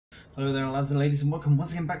Hello there, lads and ladies, and welcome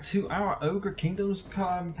once again back to our Ogre Kingdoms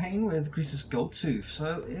campaign with Greasus Goldtooth.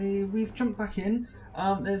 So we've jumped back in.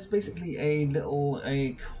 There's basically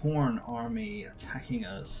a corn army attacking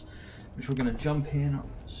us, which we're going to jump in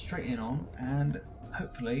straight in on and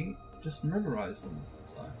hopefully just murderize them.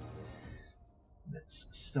 So let's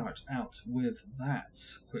start out with that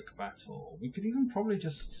quick battle. We could even probably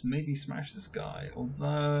just maybe smash this guy,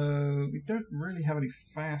 although we don't really have any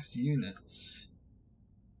fast units.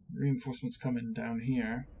 Reinforcements coming down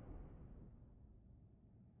here.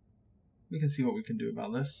 We can see what we can do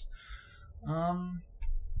about this.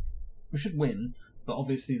 We should win, but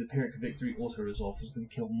obviously the Pyrrhic Victory auto-resolve is going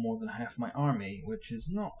to kill more than half my army, which is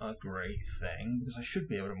not a great thing, because I should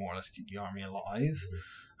be able to more or less keep the army alive.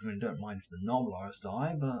 I mean, don't mind if the Noblars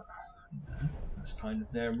die, but you know, that's kind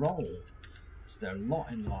of their role. It's their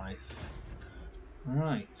lot in life.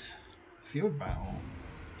 Alright, field battle.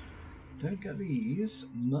 Don't get these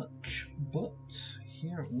much, but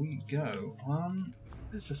here we go.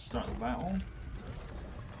 Let's just start the battle.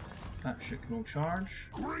 That shit can all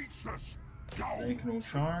charge. Greasus, They can all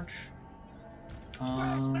charge.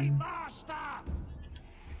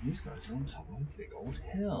 These guys are on top of a big old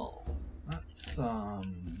hill. That's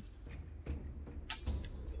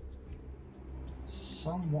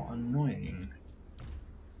somewhat annoying.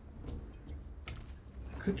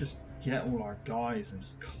 Could just get all our guys and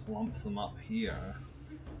just clump them up here.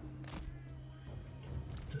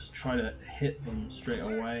 Just try to hit them straight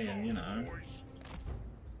away and, you know.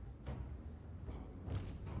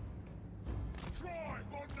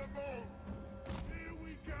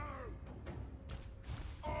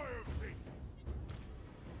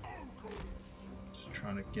 Just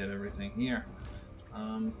trying to get everything here.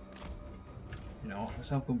 You know, let's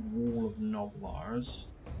have the wall of Noblars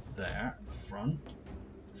there at the front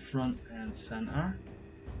and center.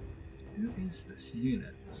 Who is this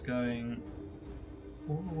unit? It's going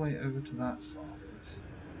all the way over to that side.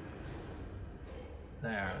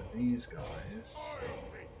 There, these guys.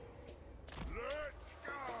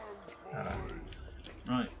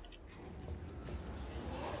 Right.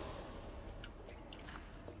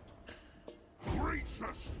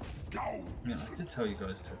 Yeah, I did tell you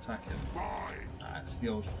guys to attack him. It's the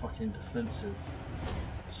old fucking defensive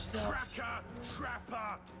stuff. Tracker,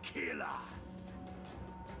 trapper, killer.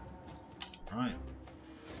 Right.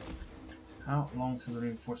 How long till the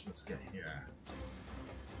reinforcements get here?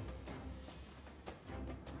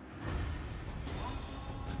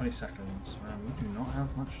 "20 seconds. Man, we do not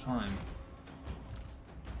have much time.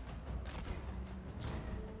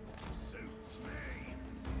 Suits me.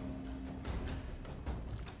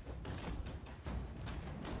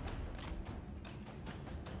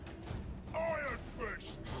 Iron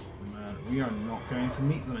Fist. Man, we are not going to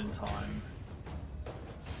meet them in time.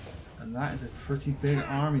 And that is a pretty big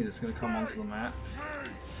army that's going to come onto the map.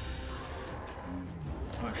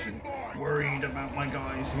 I'm actually worried about my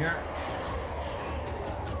guys here.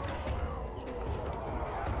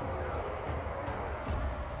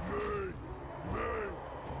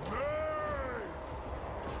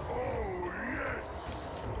 Oh yes.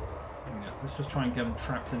 Yeah, let's just try and get them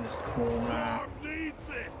trapped in this corner. Needs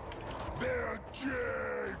it. They're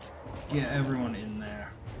dead. Get everyone in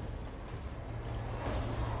there.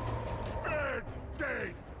 They're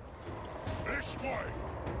dead. This way.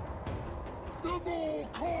 The more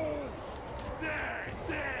calls. They're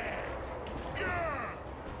dead. Yeah.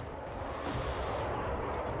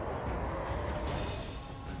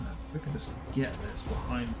 If we can just get this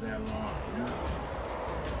behind their line.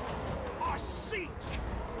 I seek.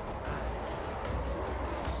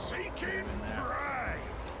 Seeking prey.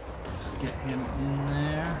 Just get him in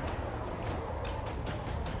there.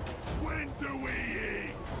 When do we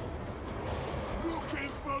eat? Looking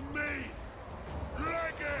for me.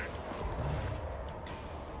 Leg it.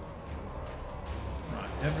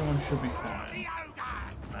 Right, everyone should be fine.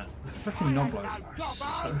 Man, the freaking Noblars are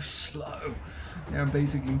so slow. They are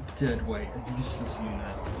basically dead weight, a useless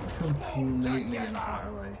unit. Completely and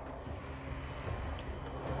utterly.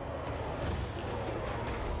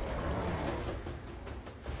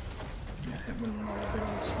 Yeah, hit with another big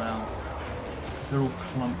old spell. They're all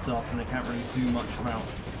clumped up and they can't really do much about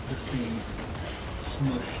just being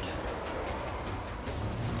smushed.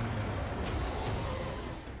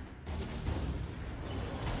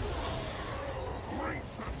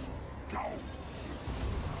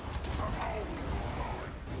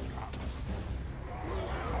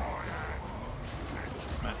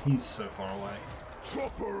 Man, he's so far away.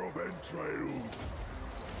 Chopper of entrails.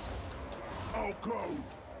 I'll go.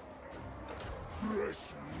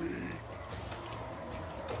 Press me.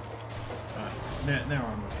 They're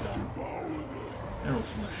almost done. Devour them. They're all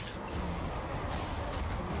smushed.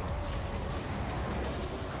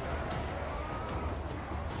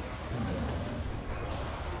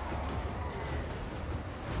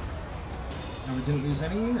 And we didn't lose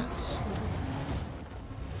any units.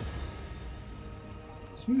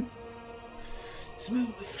 Smooth.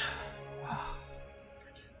 Smooth. Ah,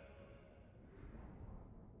 good.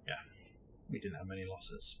 Yeah, we didn't have many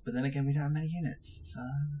losses. But then again, we don't have many units, so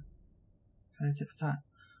kind of tit for tat.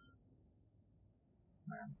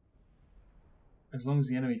 As long as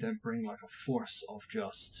the enemy don't bring like a force of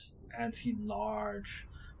just anti-large,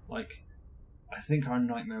 like, I think our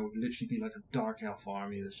nightmare would literally be like a dark elf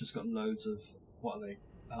army that's just got loads of, what are they,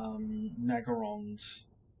 Nagarond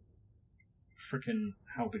freaking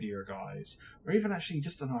halberdier guys, or even actually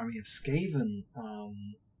just an army of Skaven,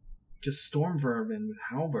 just storm vermin with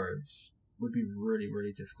halberds would be really,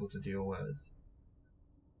 really difficult to deal with.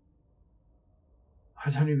 I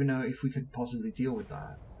don't even know if we could possibly deal with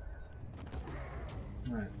that.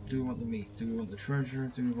 Alright, do we want the meat? Do we want the treasure?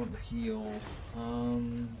 Do we want the heal?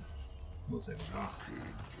 We'll take that.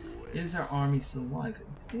 Is our army still alive?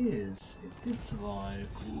 It is. It did survive.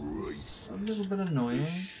 It's a little bit annoying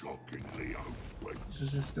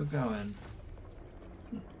because they're still going.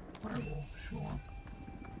 Terrible, sure.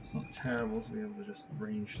 It's not terrible to be able to just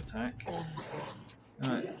ranged attack.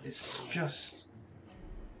 Alright, it's just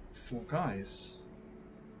 4 guys.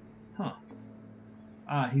 Huh.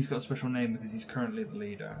 Ah, he's got a special name because he's currently the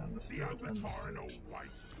leader. Understood.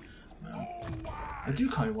 I do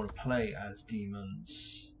kind of want to play as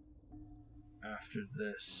demons after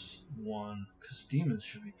this one, because demons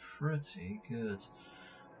should be pretty good.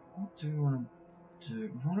 What do we want to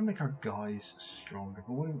do? We want to make our guys stronger,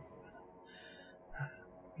 but what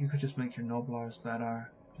you could just make your Noblars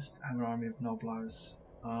better. Just have an army of Noblars.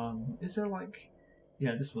 Is there like...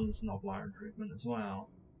 Yeah, this one's Noblar improvement as well.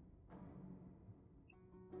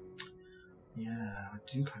 Yeah, I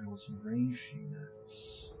do kind of want some range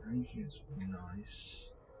units. Range units would be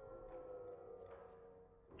nice.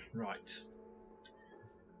 Right.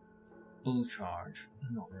 Bull charge.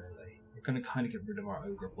 Not really. We're going to kind of get rid of our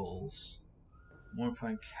ogre bulls. More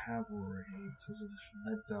fine cavalry.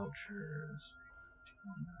 Lead belchers.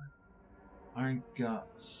 Iron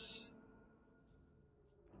guts.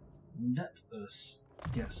 Let us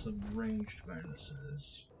get some ranged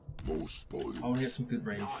bonuses. I want to get some good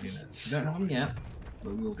ranged units. We don't have them yet,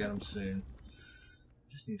 but we'll get them soon.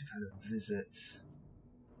 Just need to kind of visit.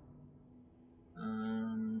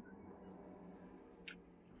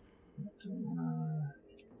 What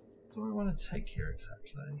do I want to take here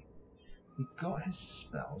exactly? He got his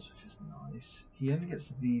spells, which is nice. He only gets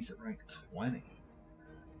these at rank 20.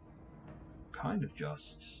 Kind of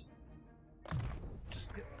just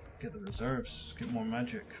get the reserves, get more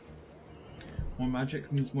magic. More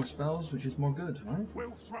magic means more spells, which is more good, right?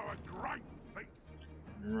 We'll throw a great feast.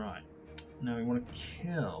 Right. Now we want to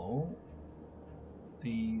kill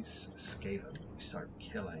these Skaven. We start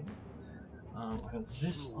killing. I have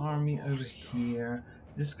this army over here.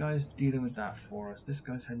 This guy's dealing with that for us. This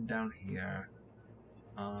guy's heading down here.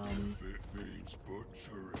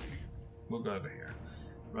 We'll go over here.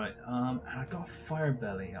 Right. And I got a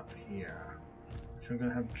Firebelly up here, which I'm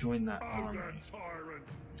gonna have join that army.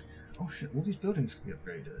 Oh shit, all these buildings can be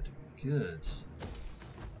upgraded. Good.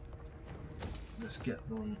 Let's get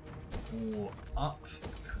them all up,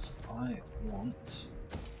 because I want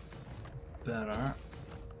better,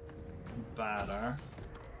 badder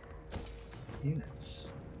units.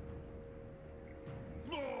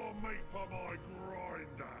 More meat for my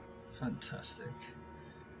grinder. Fantastic.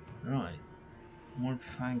 Right. More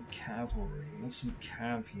Fang cavalry. Got some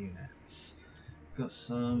cav units. Got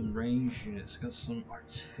some range units, got some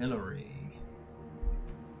artillery.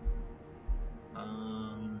 I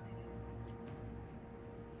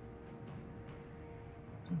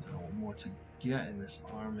don't know what more to get in this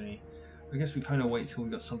army. I guess we kind of wait till we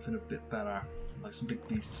got something a bit better, like some big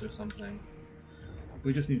beasts or something.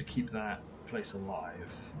 We just need to keep that place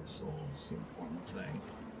alive. That's all. That's the important thing.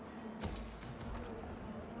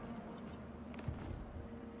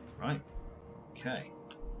 Right. Okay.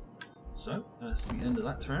 So, that's the end of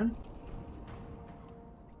that turn.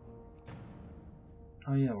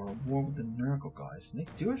 Oh yeah, we're at war with the Nurgle guys. And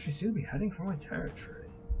they do actually seem to be heading for my territory.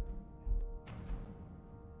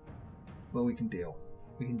 Well, we can deal.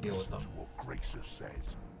 We can deal with them. What Greasus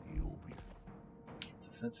says, you'll be.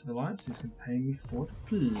 Defensive alliance is going to pay me for the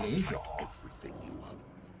pleasure. Everything you own,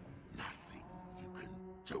 nothing you can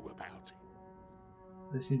do about it.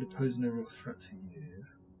 They seem to pose no real threat to you.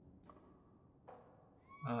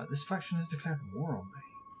 This faction has declared war on me.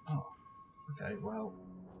 Oh, okay, well,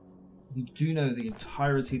 You do know the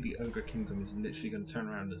entirety of the Ogre Kingdom is literally going to turn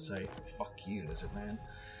around and say, "Fuck you, lizard man."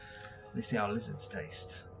 They see how lizards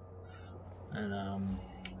taste. And a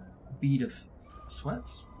bead of sweat.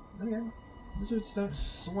 Okay, lizards don't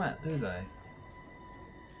sweat, do they?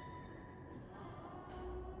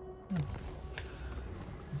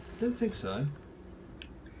 Don't think so.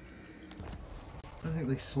 I don't think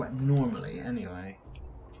they sweat normally, anyway.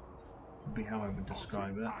 Would be how I would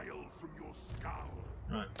describe it.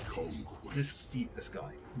 Right, just eat this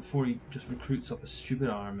guy before he just recruits up a stupid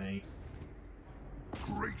army.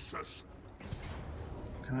 Greasus.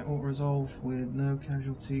 Can I auto-resolve with no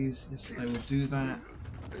casualties? Yes, I will do that.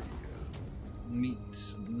 Meat,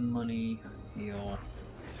 money, heal.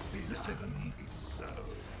 Just take the meat. Just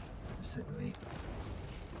take the meat.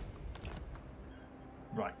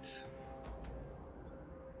 Right.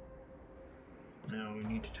 Now we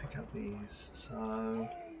need to take out these, so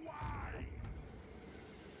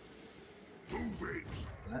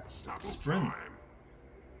let's sprint.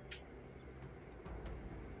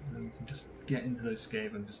 And we can just get into those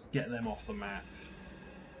caves and just get them off the map.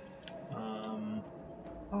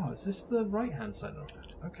 Oh, is this the right hand side of the map?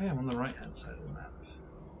 Okay, I'm on the right hand side of the map.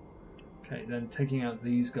 Okay, then taking out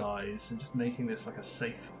these guys and just making this like a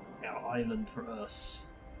safe island for us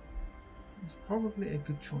is probably a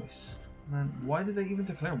good choice. Man, why did they even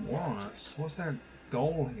declare war on us? What's their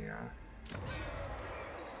goal here?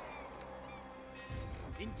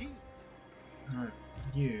 Indeed. Alright,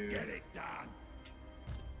 you. Get it done.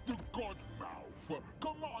 The Godmouth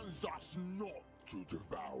commands us not to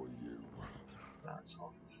devour you. That's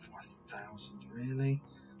on 4,000, really?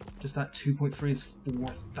 Just that 2.3 is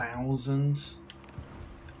 4,000?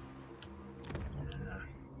 Yeah.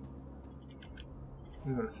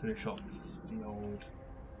 We've got to finish off the old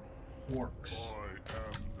orcs. I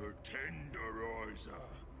am the tenderizer.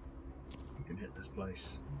 We can hit this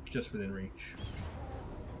place. Just within reach.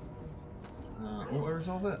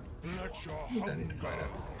 Auto-resolve it? Let your We don't need to fight hunger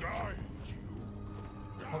it. guide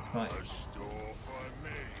you. Occupy. A store for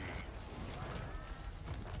me.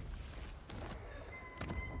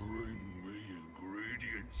 Bring me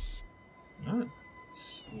ingredients. Alright.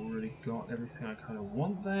 It's already got everything I kind of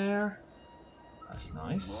want there. That's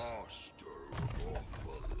nice. Master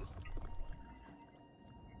awful.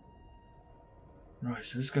 Right,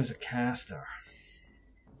 so this guy's a caster.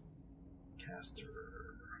 Caster.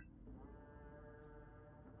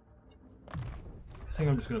 I think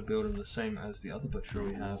I'm just going to build him the same as the other butcher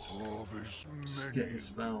we have. Just get his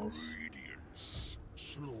spells.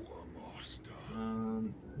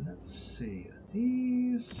 Let's see. Are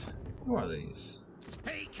these? Who are these?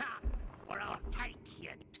 Speak up, or I'll take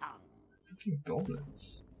your tongue. Freaking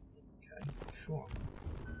goblins. Okay, sure.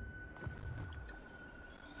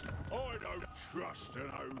 I don't trust an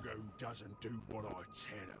ogre who doesn't do what I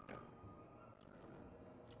tell him.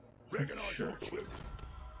 Recognize Sure. your truth.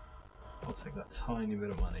 I'll take that tiny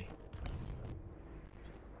bit of money.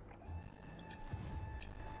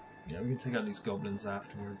 Yeah, we can take out these goblins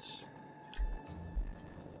afterwards.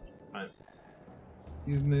 Right.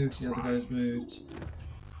 You've moved, the other guy's moved.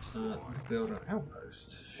 Build an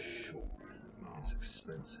outpost. Sure. It's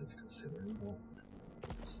expensive considering, but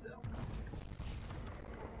still.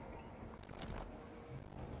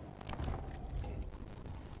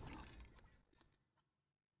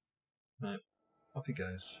 Right. Off he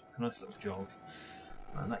goes. A nice little jog.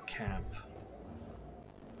 And that camp.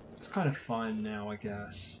 It's kind of fine now, I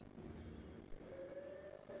guess.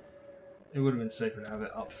 It would have been safer to have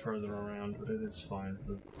it up further around, but it is fine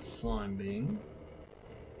for the slime being.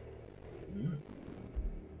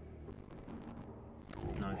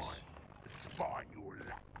 Nice.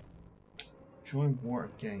 Join war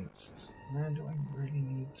against. Man, do I really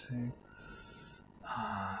need to?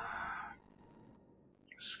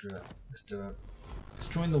 Screw it. Let's do it. Let's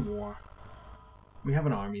join the war. We have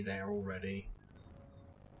an army there already.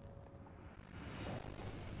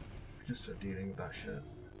 Just start dealing with that shit.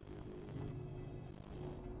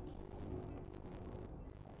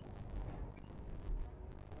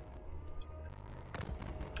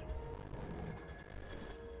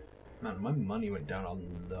 Man, my money went down a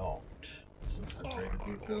lot since I traded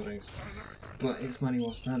these buildings. But it's money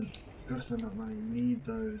well spent. You've got to spend that money. You need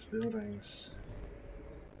those buildings.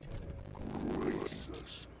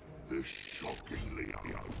 Greasus, the shockingly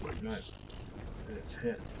outrageous. Right. Let's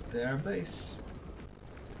hit their base.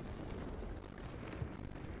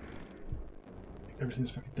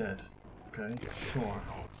 Everything's fucking dead. Okay, sure.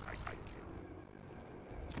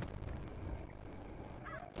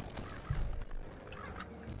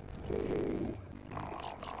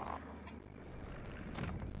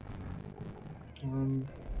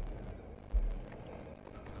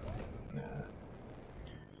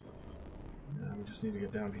 just need to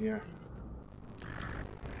get down here.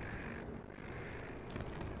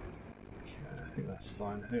 Okay, I think that's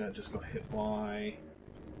fine. I think I just got hit by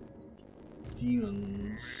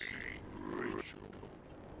demons.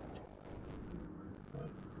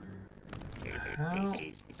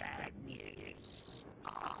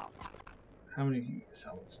 How many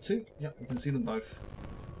salads? 2? Yep, we can see them both.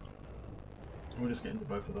 We'll just get into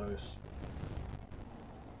both of those.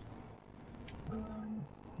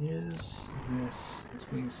 This is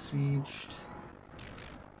being sieged.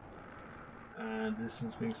 And this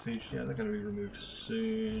one's being sieged. Yeah, they're going to be removed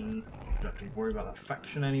soon. Don't have to worry about that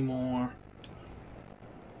faction anymore.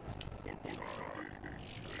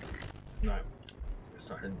 No. Let's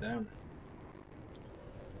start heading down.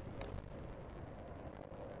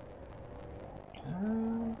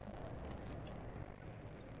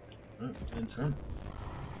 In turn.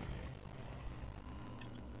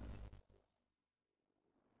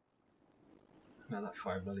 Now that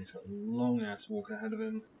fire belly's got a long ass walk ahead of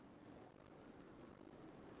him.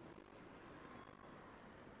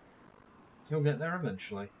 He'll get there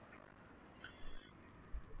eventually.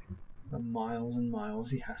 The miles and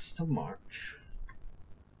miles he has to march.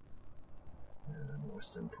 And the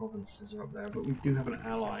western provinces are up there, but we do have an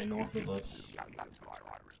ally north of us.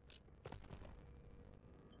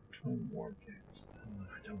 Join war gates.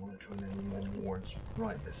 I don't want to join any more wars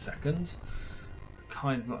right this second. I've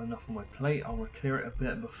kind of got enough on my plate. I want to clear it a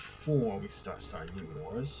bit before we start new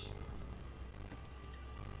wars.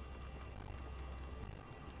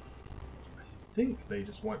 I think they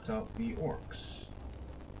just wiped out the orcs.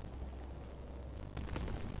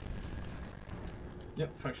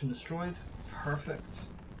 Yep, faction destroyed. Perfect.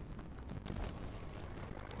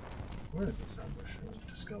 Where is this ambush I've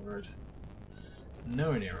discovered?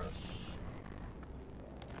 Nowhere near us.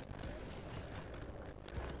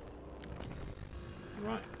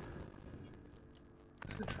 Right.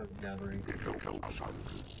 Let's go try the gathering. It helps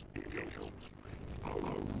us. It helps me.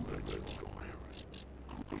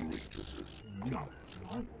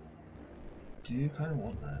 I do kind of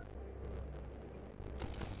want that.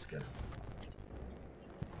 Let's get it.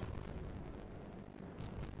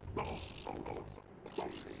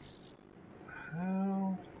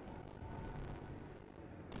 How?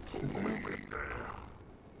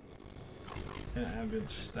 Can I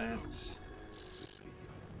ambush stats?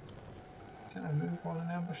 Can I move on an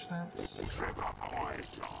ambush stats?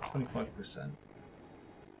 25%.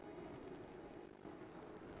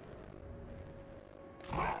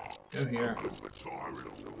 Go here.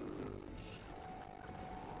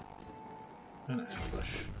 An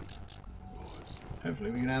ambush.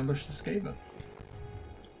 Hopefully we can ambush the Skaven.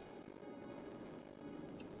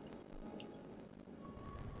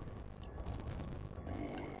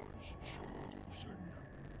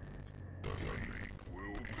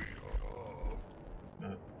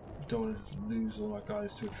 No, don't want to lose all our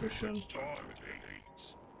guys to attrition.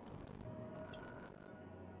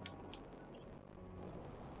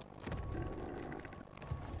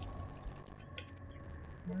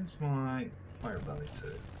 Where's my fire belly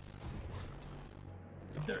to?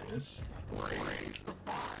 There it is.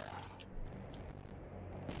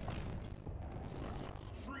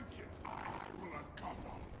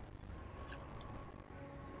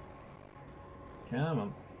 Come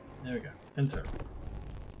on. There we go. Enter.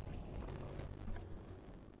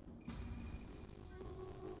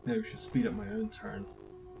 Maybe we should speed up my own turn.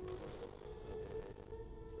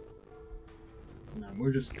 Man,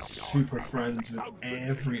 we're just super friends with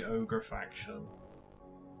every ogre faction.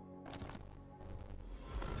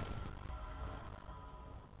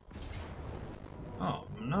 Oh,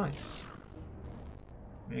 nice.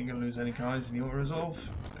 We ain't gonna lose any guys in the auto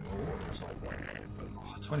resolve.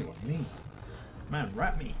 Oh, 21 meat. Man,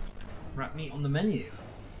 rat meat. Rat meat on the menu.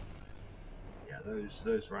 Yeah,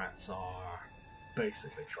 those rats are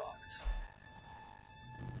basically fucked.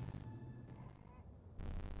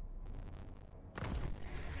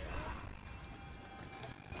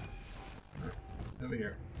 Over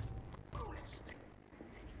here.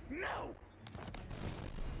 No!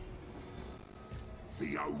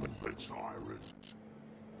 The Overtyrant.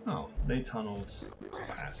 Oh, they tunneled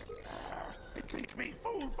past us. Kick me,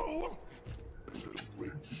 fool!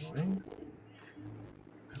 That's annoying.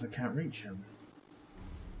 Because I can't reach him.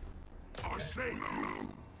 I say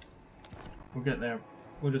We'll get there.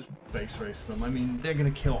 We'll just base race them. I mean, they're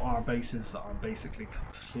going to kill our bases that are basically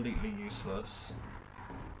completely useless.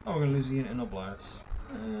 Oh, we're going to lose a unit in Obese.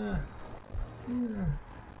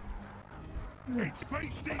 it's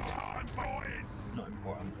feasting time, boys! Not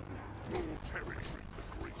important. More territory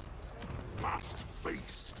for Greasus. Must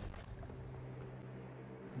feast.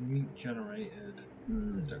 Meat generated.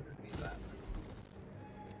 Don't really need that.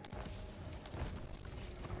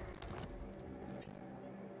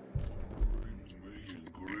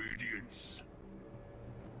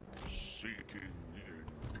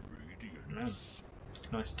 man.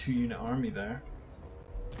 Nice 2-unit army there.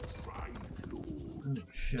 Trade lord, Holy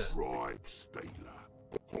shit. tribe stealer,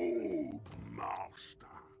 hold master.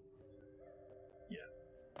 Yeah.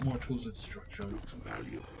 More tools of destruction. Looks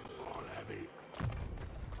valuable. I'll have it.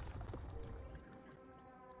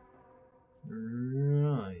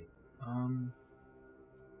 Right.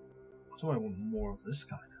 Do I want more of this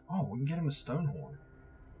guy? Oh, we can get him a stone horn.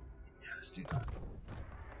 Yeah, let's do that.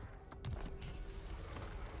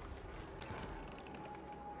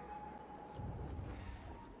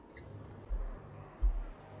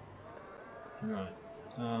 Right.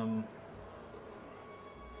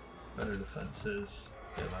 Better defenses.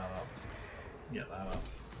 Get that up. Get that up.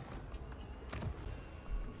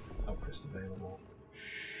 Outpost available.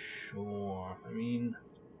 Sure. I mean,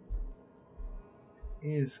 it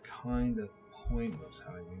is kind of pointless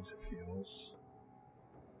how he means it feels.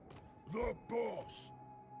 The boss.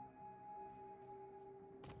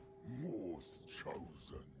 Morse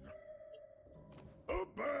chosen.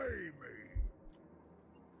 Obey me.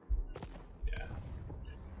 Yeah.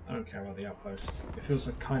 I don't care about the outpost. It feels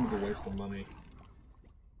like kind of a waste of money.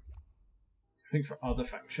 I think for other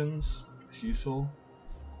factions, it's useful.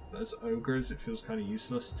 But as ogres, it feels kind of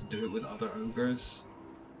useless to do it with other ogres.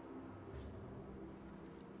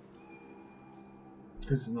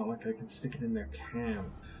 Because it's not like I can stick it in their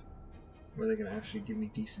camp where they can actually give me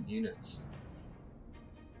decent units.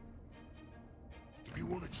 If you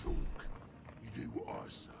want to talk, you do what I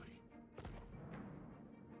say.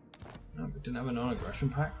 No, but didn't have a non-aggression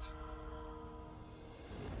pact.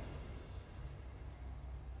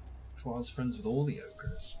 Before I was friends with all the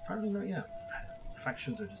ogres. Apparently not yet.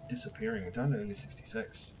 Factions are just disappearing. We're down to only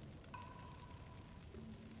 66.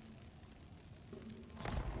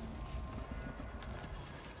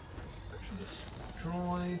 Faction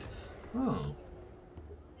destroyed. Oh.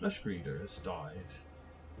 Flesh Greeder has died.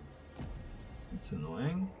 That's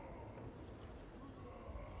annoying.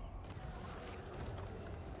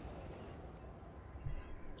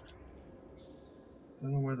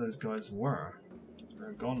 Don't know where those guys were.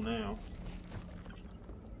 They're gone now.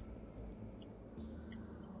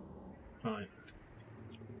 Right.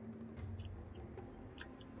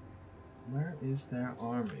 Where is their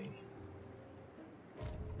army?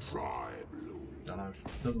 Tribe lord. Don't know.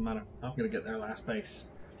 Doesn't matter. I'm gonna get their last base.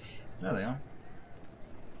 There they are.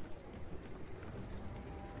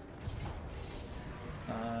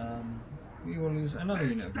 We will lose another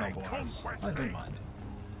unit of noble arms. I don't mind.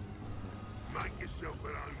 Make yourself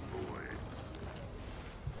at home, boys.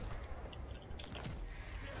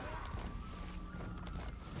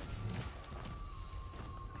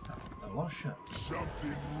 A lot of shit.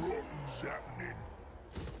 Something rotten's happening.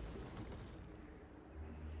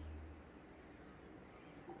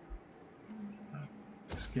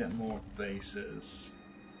 Let's get more bases.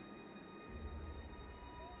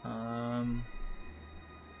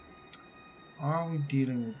 Are we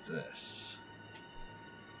dealing with this?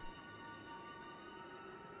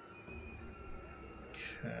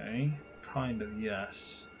 Okay, kind of,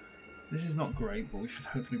 yes. This is not great, but we should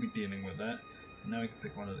hopefully be dealing with it. Now we can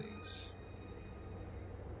pick one of these.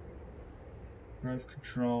 Growth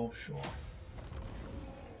control, sure.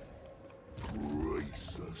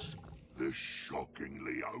 Greasus, the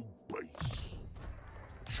shockingly obese.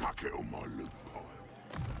 Chuck it on my loot pile.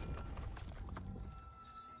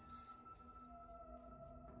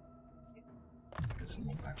 Get some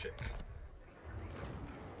more magic.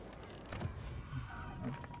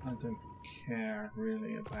 I don't care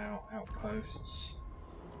really about outposts.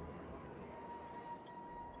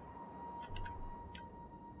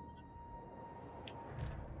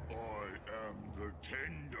 I am the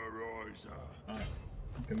tenderizer. Alright,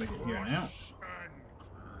 I can make it here now. Crush and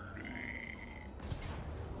cleave.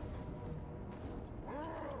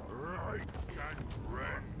 Right and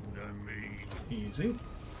render me. Easy.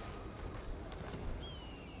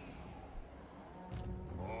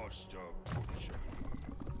 Master Butcher.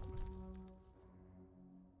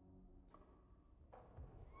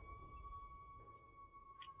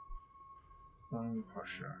 Bone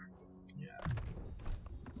crusher. Yeah.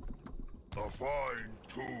 A fine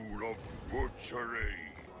tool of butchery.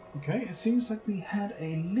 Okay, it seems like we had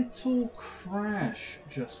a little crash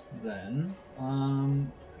just then.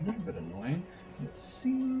 A little bit annoying. It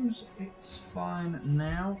seems it's fine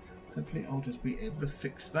now. Hopefully I'll just be able to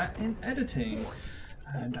fix that in editing.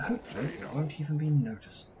 And hopefully it won't even be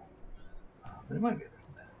noticeable. But it might be a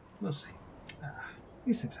little bit. We'll see.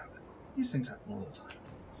 These things happen. These things happen all the time.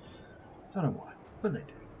 Don't know why, but they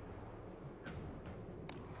do.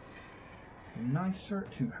 Nicer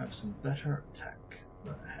to have some better tech,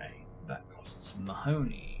 but hey, that costs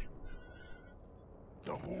Mahoney.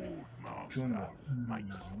 The Horde Master Join what? No, I'm makes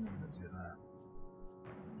not going to do that.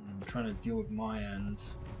 I'm trying to deal with my end.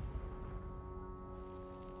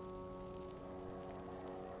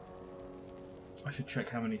 I should check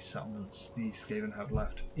how many settlements the Skaven have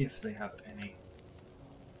left, if they have any.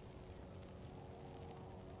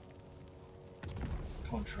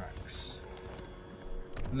 Contracts.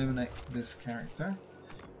 Eliminate this character.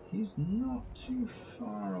 He's not too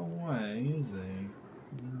far away, is he?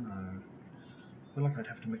 No. I feel like I'd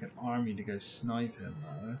have to make an army to go snipe him,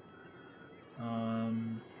 though.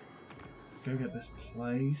 Go get this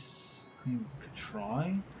place. I mean, we could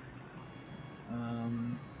try.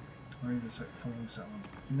 Where is this following settlement?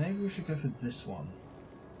 Maybe we should go for this one.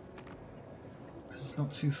 Because it's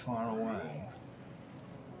not too far away.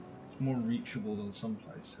 It's more reachable than some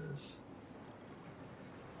places.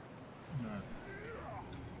 No.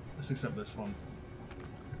 Let's accept this one.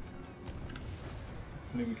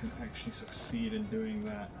 Hopefully we can actually succeed in doing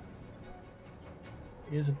that.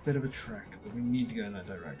 It is a bit of a trek, but we need to go in that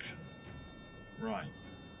direction. Right.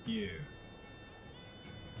 You.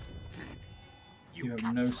 You have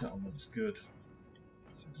no settlements. Good.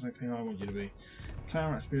 That's exactly how I want you to be.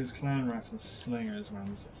 Clan rat spears, clan rats, and slingers.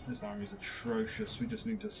 Man, this army's atrocious. We just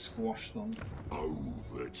need to squash them.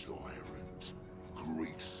 Overtyrant,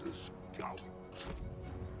 Greasus goat.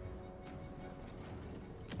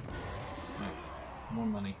 Right. More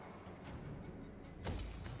money.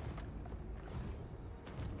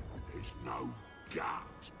 There's no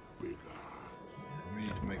gut bigger. Yeah, we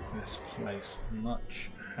need to make this place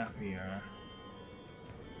much happier.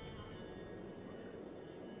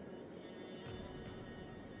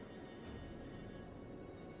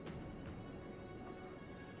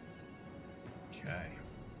 Okay.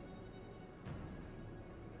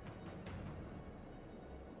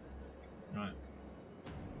 Right.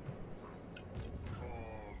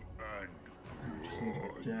 Just need to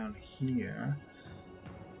get down here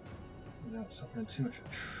without suffering too much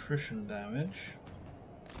attrition damage.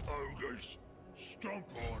 Ogres, stomp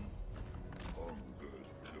on. Hunger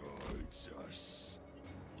guides us.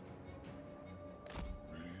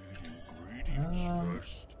 Read ingredients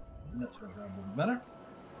first. Let's make that a little better.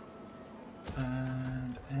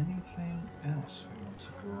 And anything else we want to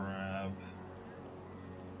grab?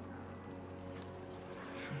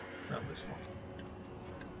 Sure, grab this one.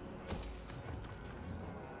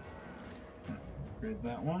 Upgrade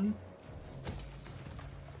that one.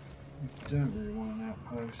 We don't really want an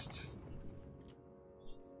outpost.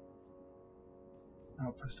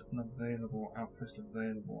 Outpost unavailable, outpost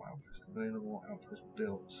available, outpost available, outpost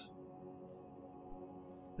built.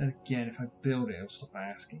 Then again, if I build it, it'll stop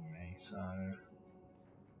asking me, so...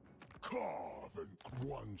 Carve and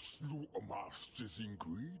one slaughtermaster's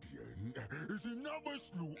ingredient is another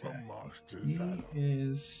slaughtermaster's ally. He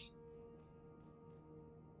is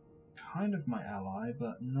kind of my ally,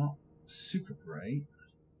 but not super great.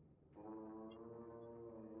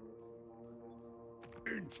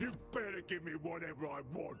 And you better give me whatever I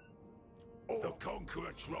want, or the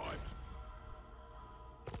conqueror tribes.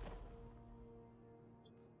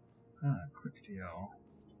 Ah, quick deal.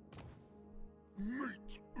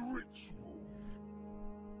 Meat ritual.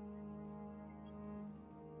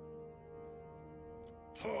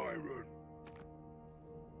 Tyrant.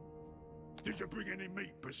 Did you bring any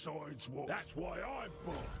meat besides what? That's why I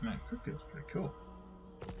bought. Man, quick deal's pretty cool.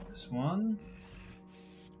 This one.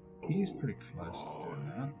 He's pretty close to doing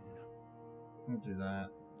that. We'll do that.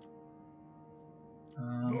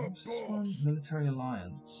 What's this one? Military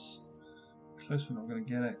Alliance. Close, we're not going to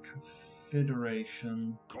get it.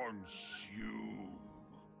 Confederation. Consume.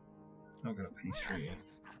 Not going to peace treaty.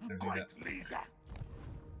 Don't need it. Leader.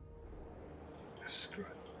 Screw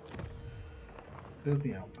it. Build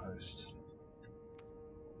the outpost.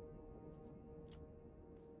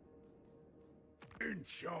 In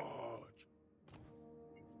charge.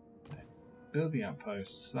 Build the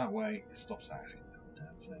outpost, so that way it stops asking for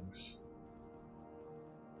damn things.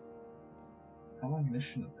 How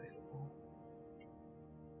ammunition available?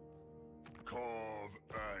 Carve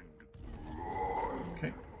and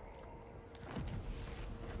Okay.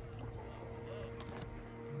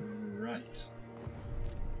 Right.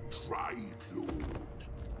 trade lord.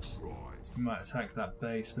 Try. He might attack that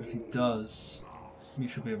base, but if he does, we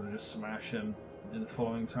should be able to just smash him in the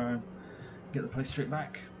following turn. Get the place straight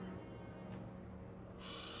back.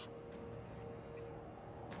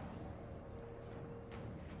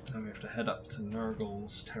 And we have to head up to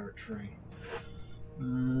Nurgle's territory.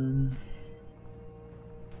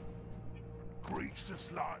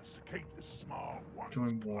 Greasus likes to keep the smart ones.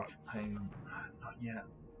 Join war for pain. Not yet.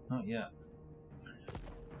 Not yet.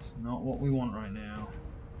 It's not what we want right now.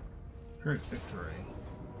 Great victory.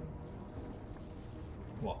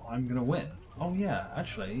 What, I'm gonna win? Oh yeah,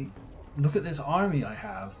 actually, look at this army I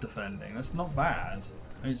have defending. That's not bad.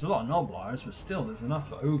 I mean, it's a lot of Noblars, but still, there's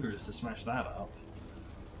enough Ogres to smash that up.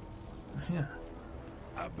 Yeah.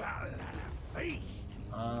 About a feast.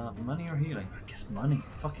 Money or healing? I guess money.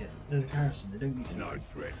 Fuck it. They're the garrison. They don't need No healing.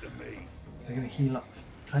 threat to me. They're gonna heal up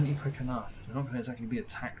plenty quick enough. They're not gonna exactly be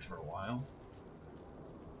attacked for a while.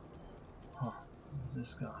 Huh. Who's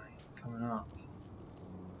this guy coming up?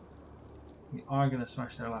 We are going to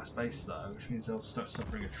smash their last base though, which means they'll start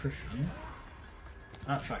suffering attrition.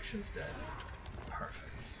 That faction's dead.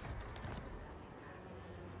 Perfect.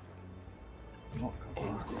 Man,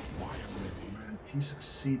 if you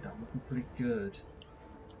succeed, that would be pretty good.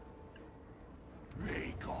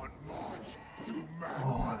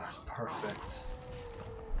 Oh, that's perfect.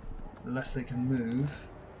 The less they can move,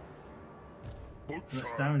 the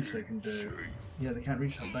less damage they can do. Yeah, they can't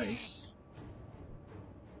reach that base.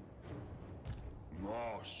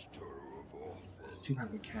 Master of Offer. It's too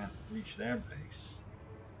bad we can't reach their base.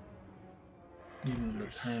 Even the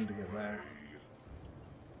turn to get there.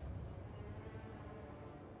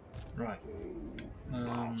 Right.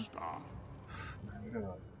 Man, we've got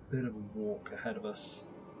a bit of a walk ahead of us.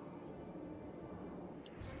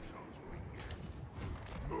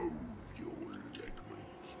 Move your leg,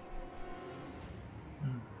 mate.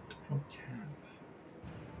 Deploy camp.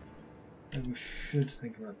 Maybe we should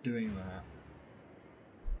think about doing that.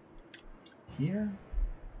 Here?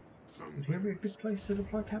 Would here be a good place to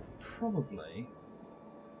deploy camp? Probably.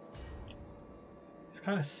 It's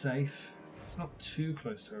kind of safe. It's not too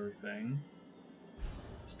close to everything.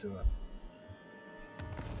 Let's do it.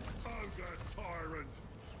 Overtyrant.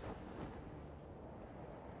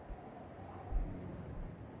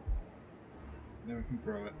 Then we can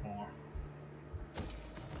grow it more.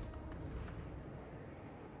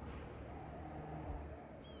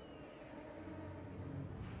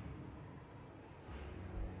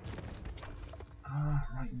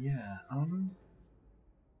 Right, yeah. A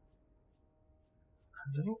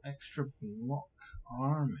little extra block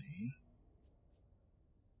army.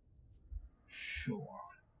 Sure.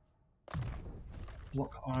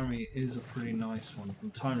 Block army is a pretty nice one.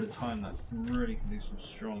 From time to time, that really can do some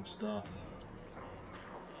strong stuff.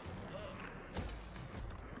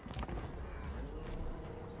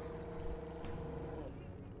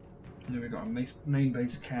 And then we've got our main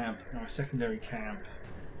base camp and our secondary camp.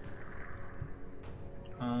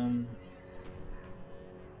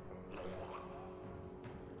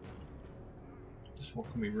 Just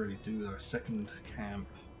what can we really do with our second camp?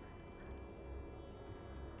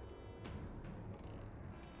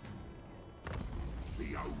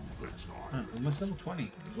 The Overtyrant. Almost level 20.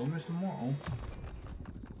 It was almost immortal.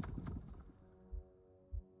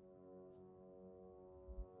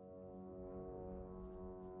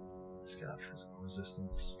 Let's get that physical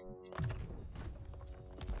resistance.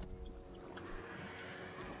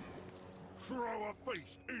 Throw a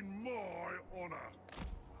feast in my honor.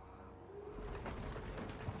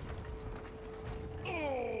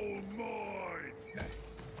 All mine. Okay.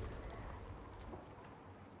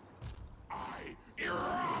 I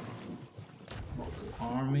erupt. Local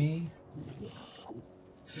army.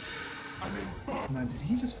 Man, did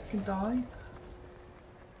he just fucking die?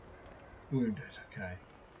 Wounded, okay.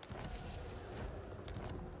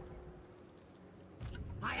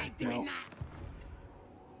 I ain't doing Well, that.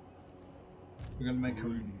 we're gonna make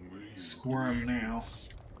him squirm now.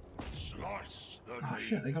 Slice the Oh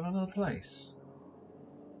shit, they got another place.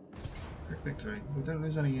 Quick victory. We don't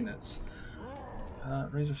lose any units.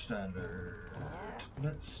 Razor standard.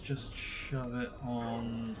 Let's just shove it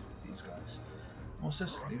on these guys. What's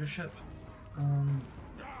this? Leadership?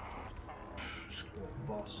 Screw it,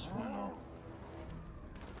 boss. Why not?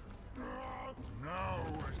 Now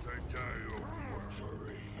is the day of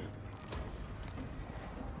butchery.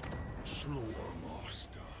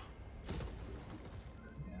 Slaughtermaster.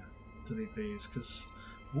 Yeah. Delete these, because...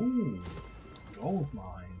 Ooh! Gold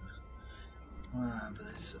mine. But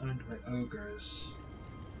it's owned by Ogres.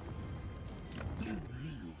 You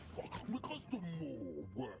little fuck, because the more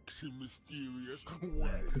works in mysterious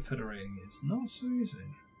ways. Confederating is not so easy.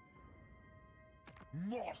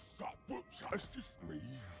 Master Butcher, assist me,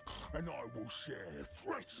 and I will share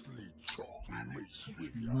freshly chopped meats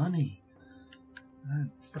with you. Money.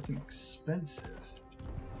 Man, freaking expensive.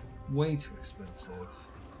 Way too expensive.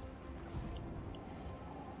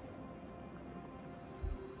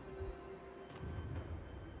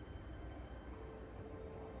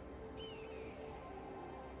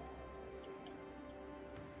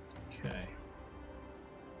 Okay.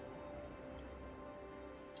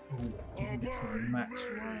 Oh, you can get to the max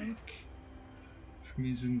rank. which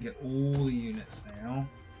means we can get all the units now.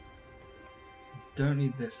 Don't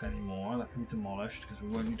need this anymore, that can be demolished because we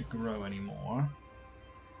won't need to grow anymore.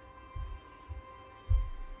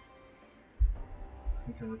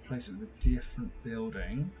 We can replace it with a different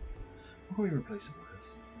building. What can we replace it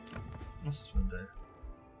with? What's this one do?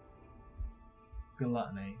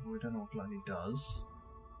 Gluttony. Well, we don't know what gluttony does.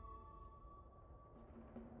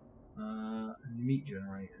 Meat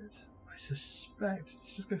generated. I suspect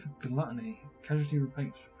let's just go for gluttony. Casualty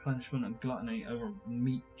replenishment and gluttony over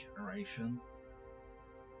meat generation.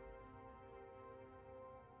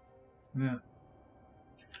 Yeah.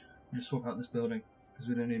 Just swap out this building because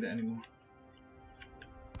we don't need it anymore.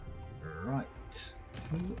 Right.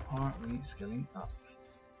 Who are we skilling up?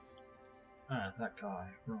 Ah, that guy.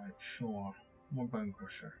 Right, sure. More bone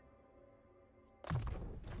crusher.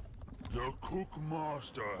 The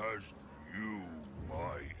cookmaster has you,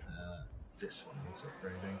 my. This one needs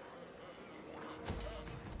upgrading.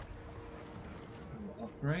 We'll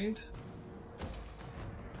upgrade.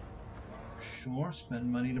 Sure,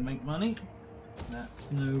 spend money to make money.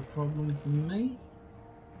 That's no problem for me.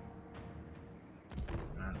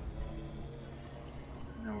 And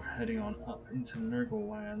now we're heading on up into Nurgle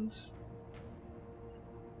land.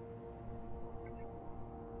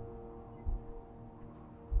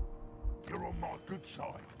 You're on my good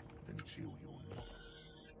side until you're not.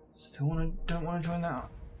 Still don't want to join that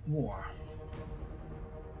war.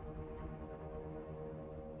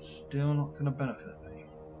 Still not going to benefit me.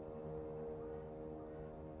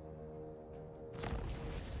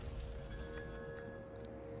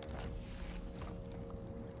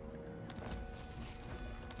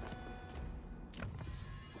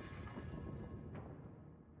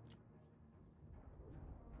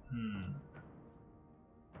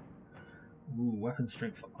 Ooh, weapon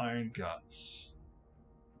strength for Iron Guts.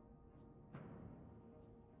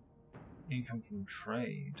 Income from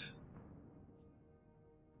trade.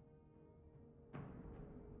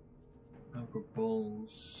 Ogre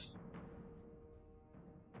Bulls.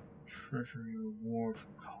 Treasury reward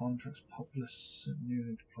from contracts, populace,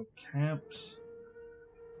 newly deployed camps.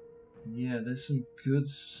 Yeah, there's some good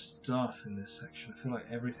stuff in this section. I feel like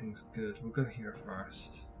everything's good. We'll go here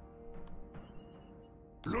first.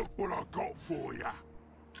 Look what I got for ya.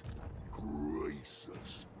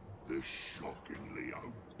 Greasus, the shockingly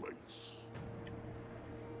obese.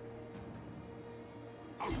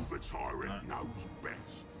 Overtyrant knows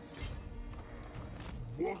best.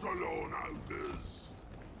 What alone, Ogres?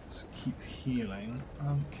 Just keep healing.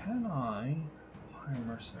 Can I? Higher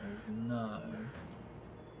mercenary? No.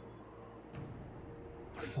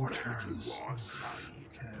 4 turns.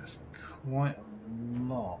 Okay, that's quite a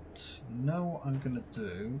lot. You know what I'm going to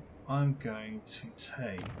do? I'm going to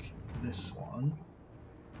take this one.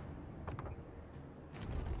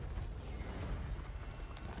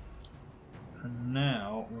 And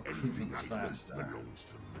now recruitment's faster. Belongs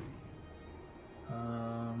to me.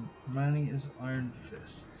 Manny is Iron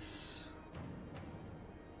Fists.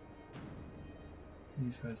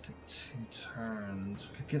 These guys take 2 turns.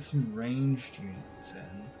 We could get some ranged units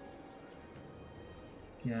in.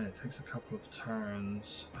 Yeah, it takes a couple of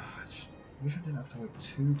turns. I wish I didn't have to wait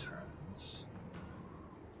 2 turns.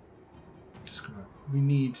 Screw it. We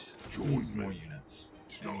need more units.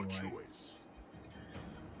 It's anyway. not a choice.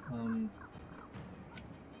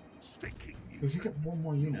 We could get one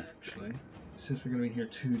more unit actually. Since we're going to be here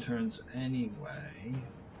 2 turns anyway,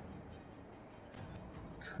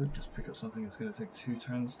 could just pick up something that's going to take 2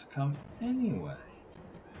 turns to come anyway.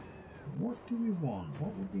 What do we want?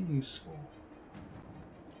 What would be useful?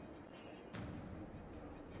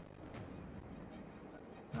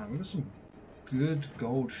 We've got some good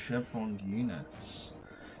gold chevron units.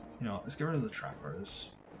 You know, let's get rid of the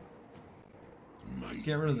trappers.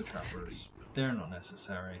 Get rid of the trappers. They're not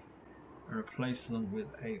necessary. And replace them with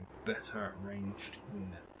a better ranged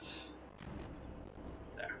unit.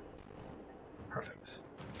 There. Perfect.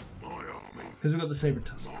 Because we've got the Saber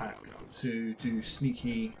Tusk pack to do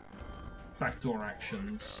sneaky backdoor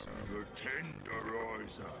actions. The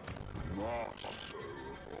tenderizer, master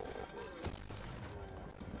of all.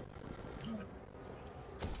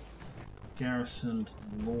 Garrisoned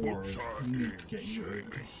Lord. We need to get you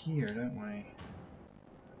over here, don't we?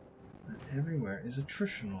 And everywhere is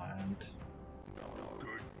attrition land.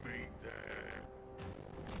 Good meat there.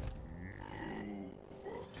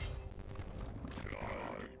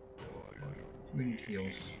 We need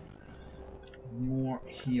heals. More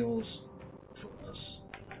heals for us.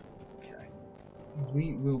 Okay.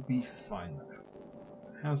 We will be fine though.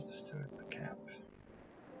 How's this to it? The cap.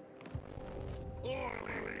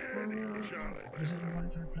 Was it the one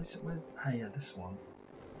to replace it with? Ah, yeah, this one.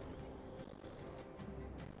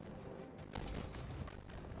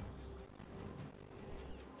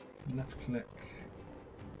 Left click.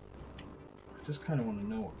 Just kind of want to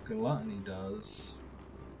know what Gluttony does.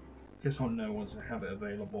 Guess I'll know once I have it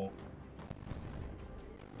available.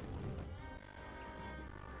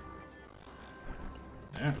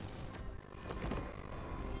 Yeah.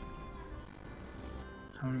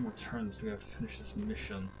 How many more turns do we have to finish this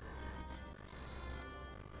mission?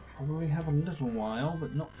 Probably have a little while,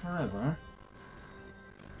 but not forever.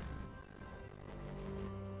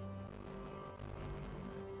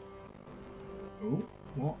 Oh,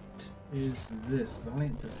 what is this?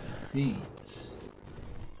 Valiant defeat.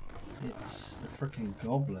 It's the frickin'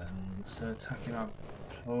 goblins. They're attacking our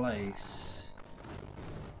place.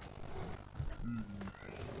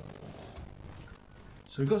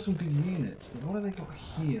 So we've got some good units, but what have they got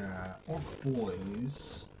here? Orc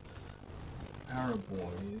boys. Arrow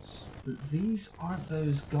boys. But these aren't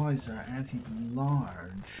those guys that are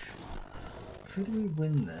anti-large. Could we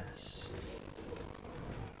win this?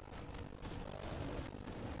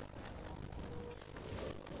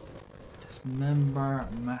 Dismember,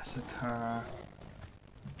 massacre,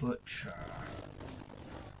 butcher.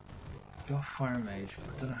 Got fire mage,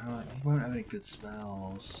 but I don't know how. He won't have any good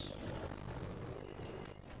spells.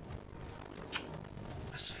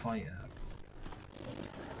 Let's fight it.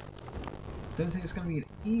 Don't think it's going to be an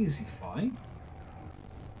easy fight,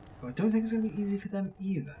 but I don't think it's going to be easy for them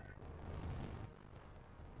either.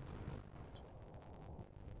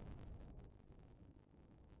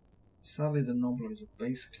 Sadly, the nobblers are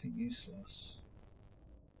basically useless.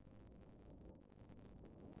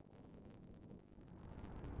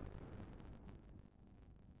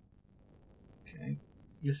 Okay,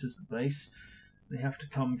 this is the base. They have to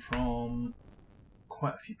come from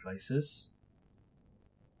quite a few places.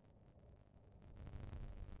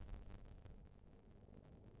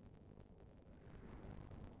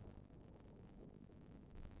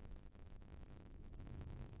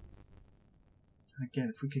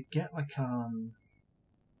 Again, if we could get like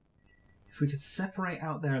if we could separate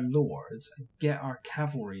out their lords and get our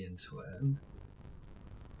cavalry into it,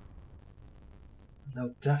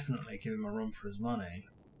 they'll definitely give him a run for his money.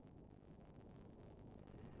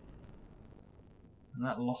 And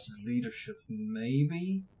that loss of leadership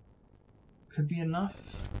maybe could be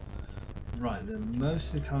enough. Right, they're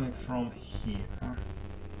mostly coming from here.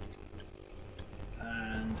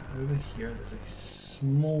 And over here there's a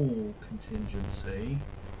small contingency.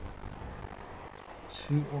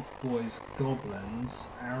 2 orc boys, goblins,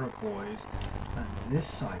 arrow boys, and this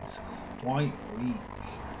side is quite weak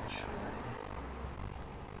actually.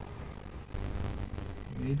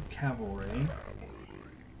 We need cavalry.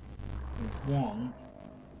 We want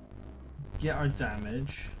get our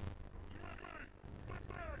damage.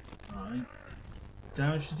 Alright.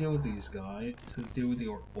 Damage to deal with these guys, to deal with the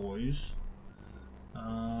orc boys.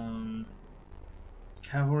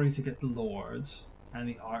 Cavalry to get the lords and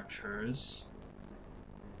the archers.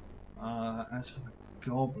 As for the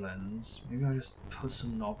goblins, maybe I'll just put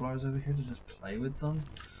some nobblers over here to just play with them.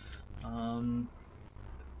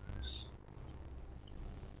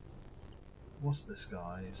 What's this,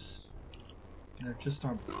 guys? They're just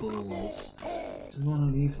our bulls. Do we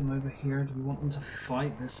want to leave them over here? Do we want them to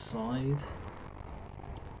fight this side?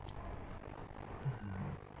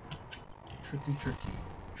 Tricky, tricky.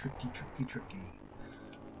 Tricky, tricky, tricky.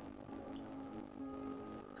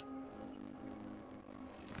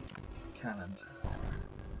 Cannon tower.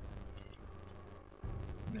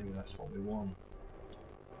 Maybe that's what we want.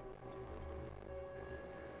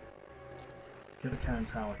 Get a cannon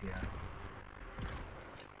tower here.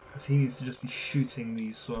 Because he needs to just be shooting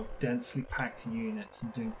these sort of densely packed units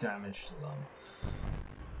and doing damage to them.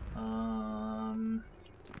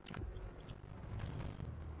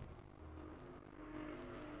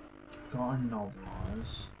 Got our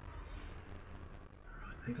nobblers.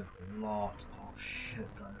 They got a lot of shit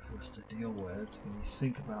though for us to deal with when you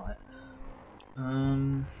think about it.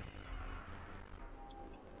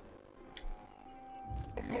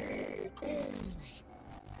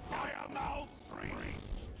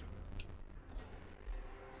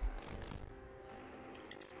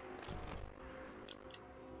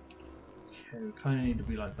 Okay, we kind of need to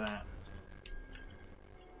be like that.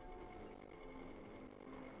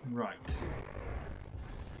 Right.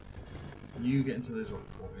 You get into those orc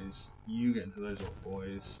boys. You get into those orc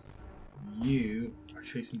boys. You are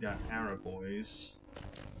chasing down arrow boys.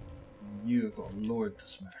 You have got a lord to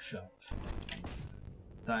smash up.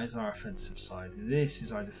 That is our offensive side. This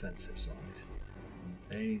is our defensive side.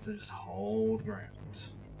 They need to just hold ground.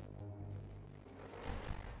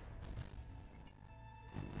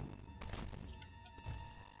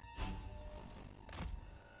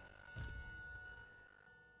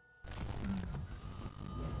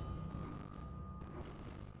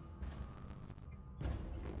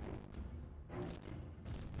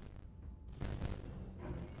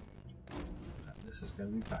 This is going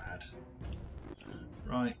to be bad.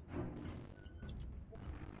 Right.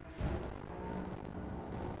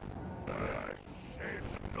 This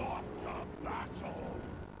is not a battle.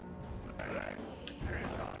 This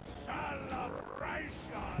is a celebration.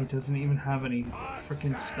 He doesn't even have any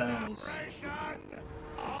freaking spells. Celebration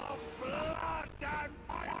of blood and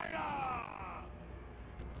fire.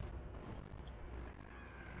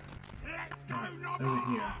 Let's go, Right,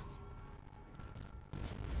 over here.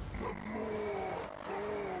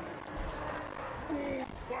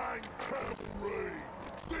 Goldfang cavalry.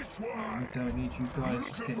 This way. We don't need you guys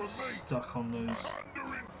just getting stuck on those.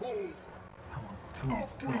 Thunder in full. Come on,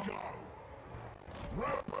 Off come we on. go.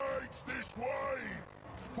 Rampage this way.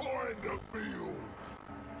 Find a field.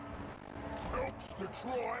 Helps to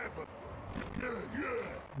try, but yeah.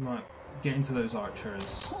 Right, get into those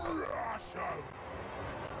archers. Crush 'em.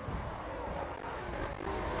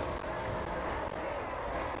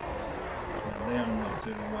 Yeah, they are not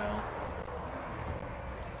doing well.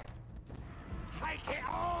 Take it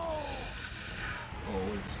all. Oh,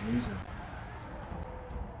 we're just losing.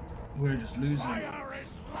 We're just losing. Fire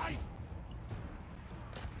is life.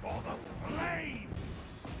 For the flame.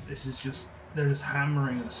 This is just, they're just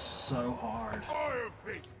hammering us so hard. Fire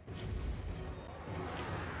beat.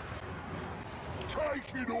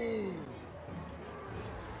 Take it all.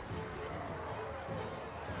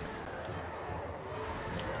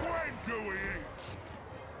 When do we eat?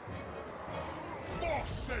 Boss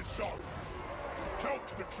says so.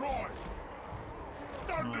 Helps the tribe.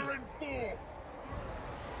 Thunder in forth.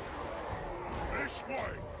 This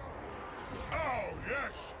way. Oh,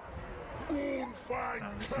 yes. Goldfang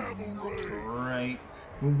Oh, this is cavalry. great.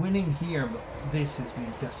 We're winning here, but this is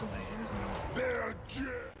being decimated, isn't it? They're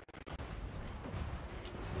dead.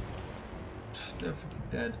 They're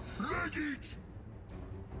freaking dead. Leg it.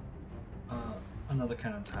 Another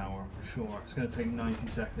cannon tower, for sure. It's going to take 90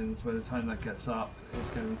 seconds. By the time that gets up,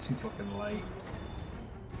 it's going to be too fucking late.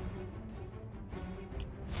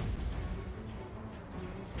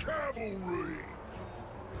 Cavalry.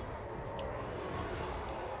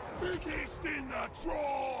 Biggest in the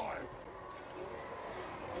tribe.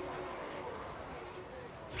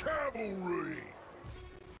 Cavalry.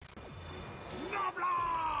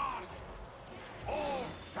 Noblars. All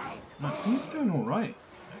shall Now, he's doing alright,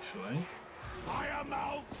 actually.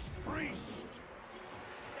 Firemouth's priest.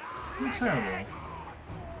 Not terrible.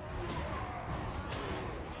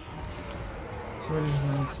 So he doesn't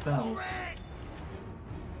have any spells.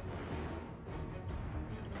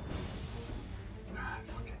 Ah,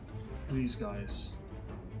 fuck it. These guys.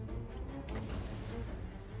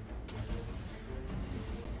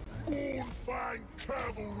 Goldfang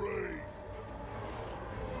cavalry.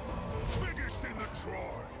 Biggest in the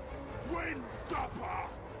tribe. Win supper.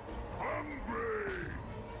 Hungry.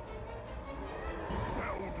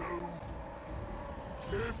 That'll do.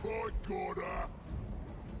 If I gotta.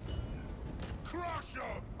 Crush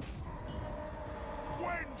 'em.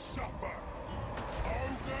 Win supper.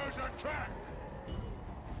 Ogres attack.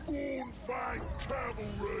 Goldfang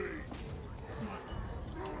cavalry.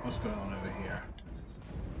 What's going on over here?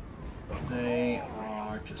 They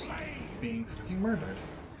are just being fucking murdered.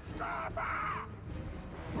 Scabba!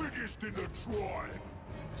 Biggest in the tribe.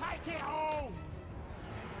 Take it home.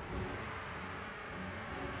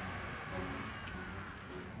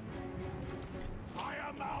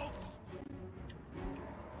 Firemouths.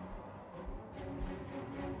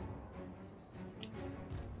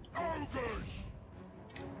 Ogres.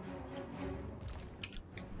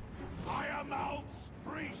 Firemouths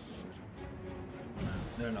priest.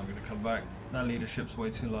 They're not going to come back. That leadership's way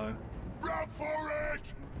too low. Run for it!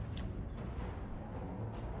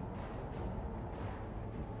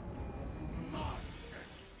 Must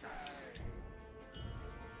escape.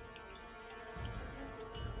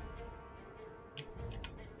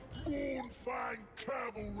 Goldfang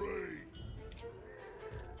cavalry.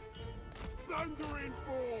 Thundering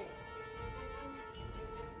forth.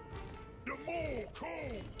 The more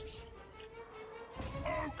calls.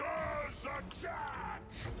 Ogres attack!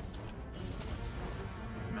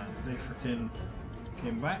 No, they freaking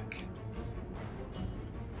came back.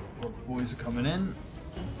 Our boys are coming in.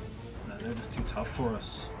 No, they're just too tough for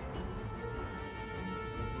us.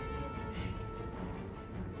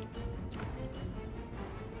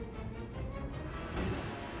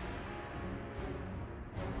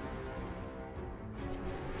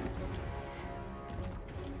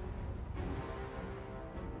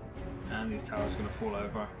 And these towers are going to fall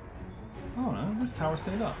over. Oh no, this tower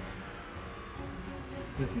stayed up.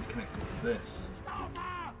 This is connected to this.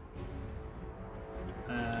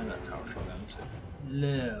 And that tower fell down too.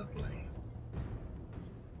 Lovely.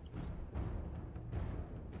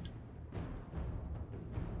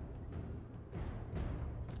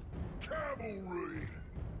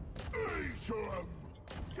 to 'em!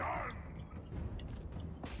 Done!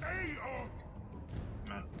 Eat 'em!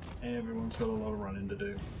 Man, everyone's got a lot of running to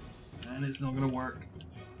do. And it's not going to work.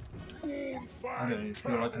 I don't even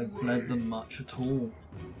feel like I bled them much at all.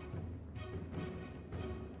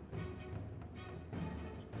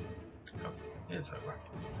 Oh, it's over.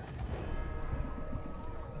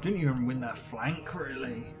 Didn't even win that flank,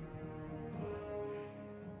 really.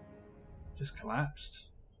 Just collapsed.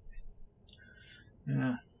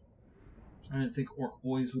 Yeah. I didn't think Orc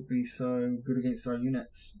Boys would be so good against our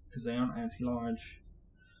units, because they aren't anti-large.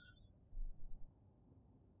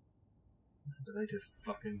 But they did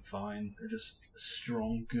fucking fine. They're just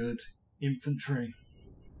strong, good infantry.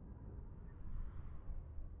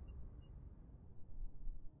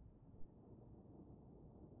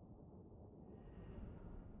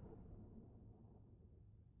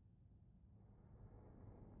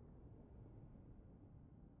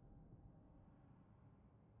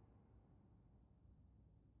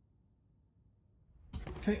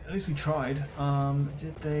 Okay, at least we tried.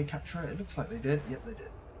 Did they capture it? It looks like they did. Yep, they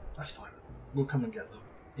did. That's fine. We'll come and get them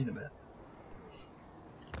in a bit.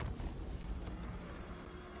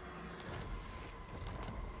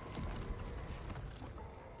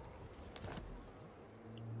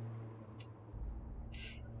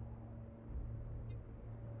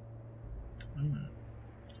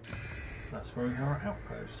 That's where we have our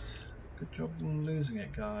outpost. Good job on losing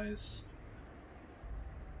it, guys.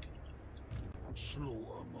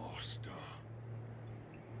 Slaughter master.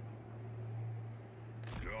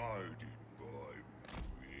 Guided by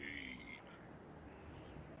me.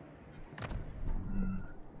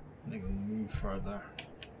 I think we'll move further.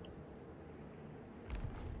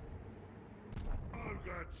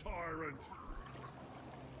 Overtyrant.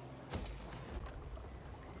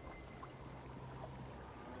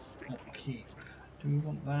 Upkeep. Do we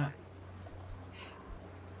want that?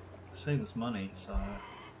 Save us money, so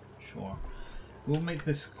sure. We'll make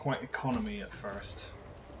this quite economy at first.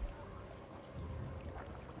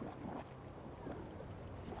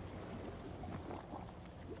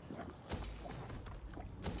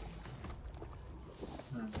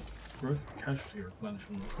 Growth casualty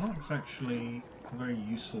replenishment. It's actually a very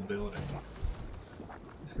useful building.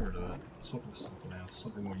 Let's get rid of that. Swap it for something else,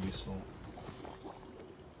 something more useful.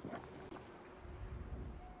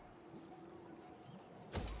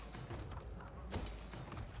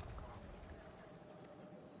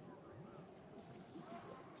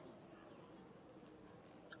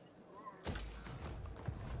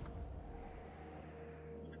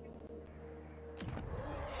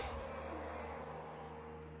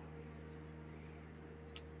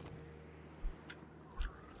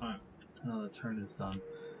 Another turn is done.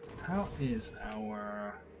 How is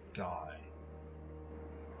our guy?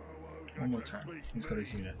 One more turn. He's got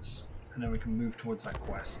his units. And then we can move towards that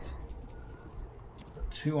quest.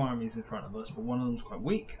 Got two armies in front of us, but one of them's quite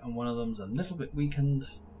weak, and one of them's a little bit weakened.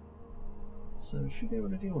 So we should be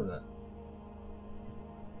able to deal with it.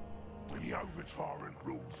 When the Overtyrant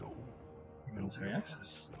rules all. Military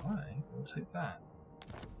access. Alright, we'll take that.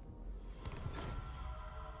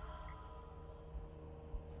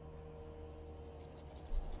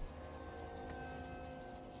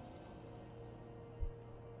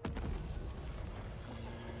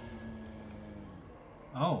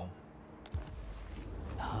 Oh.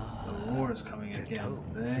 The war is coming again.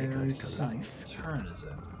 Very soon. What turn is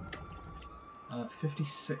it?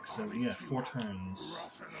 56, so yeah, 4 turns.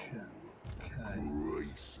 Shit. Okay.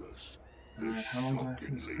 Greasus. How long do I have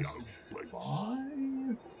for this quest?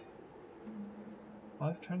 5?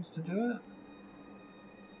 5 turns to do it?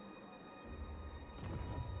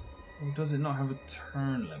 Or does it not have a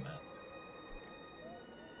turn limit?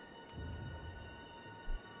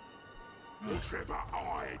 Whichever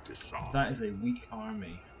I decide. That is a weak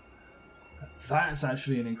army. That's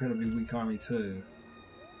actually an incredibly weak army too.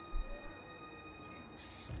 You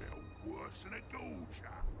smell worse than a ghoul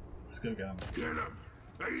chap. Let's go get him. Get him!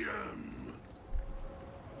 Beat him!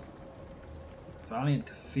 Valiant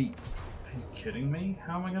defeat. Are you kidding me?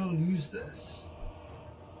 How am I going to lose this?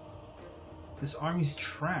 This army's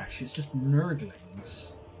trash. It's just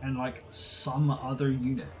nerdlings and like some other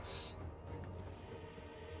units.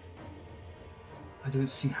 I don't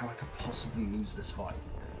see how I could possibly lose this fight.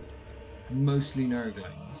 Mostly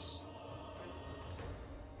nerdlings,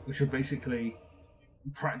 which are basically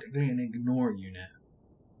practically an ignore unit.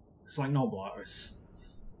 It's like Noblars.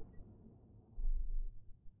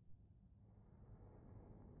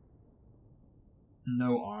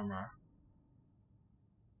 No armor.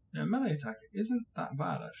 Yeah, melee attack isn't that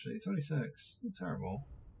bad actually. 26. Not terrible.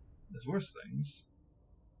 There's worse things.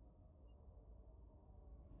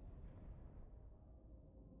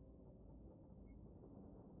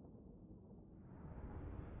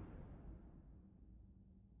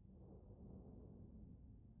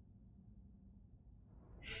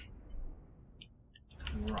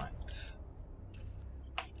 Right.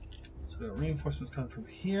 So reinforcements coming from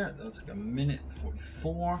here. That'll take a minute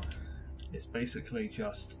 44. It's basically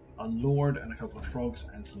just a lord and a couple of frogs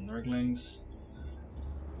and some nurglings.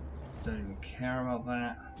 Don't even care about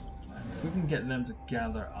that. And if we can get them to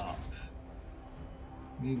gather up,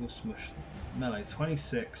 we will smush them. Melee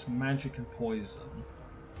 26, magic and poison.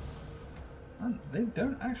 And they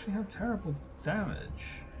don't actually have terrible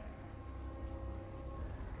damage.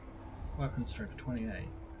 Weapon strength 28.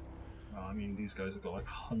 Well, I mean, these guys have got like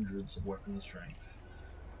hundreds of weapon strength.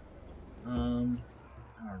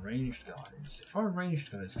 Our ranged guys. If our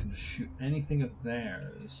ranged guys can just shoot anything of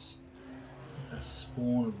theirs, that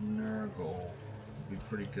spawn of Nurgle would be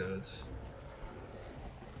pretty good.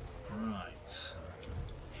 Right.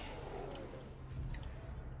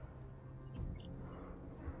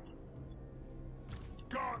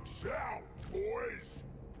 Guns out, boys!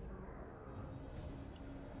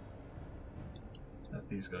 Let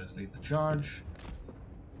these guys lead the charge.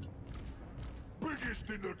 Biggest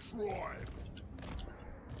in the tribe!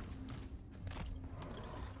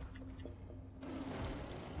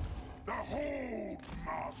 The hold,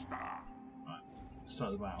 master! Right,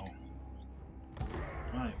 start the battle.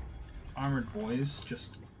 Right, armored boys,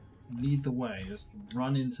 just lead the way. Just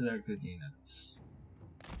run into their good units.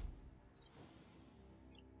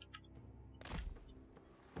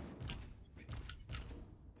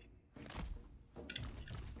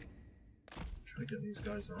 Try to get these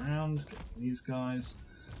guys around. Get these guys.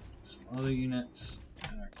 Some other units.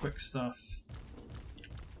 And our quick stuff.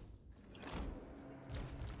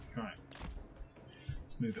 Right.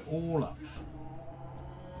 Let's move it all up.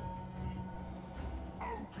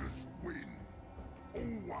 Ogres win.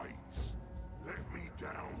 Always. Let me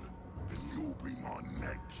down, and you'll be my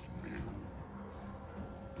next meal.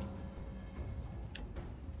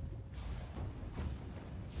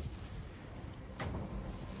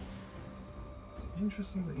 It's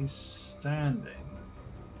interesting that he's standing.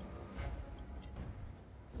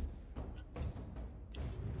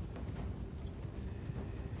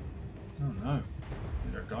 Oh no.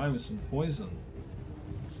 There's a guy with some poison.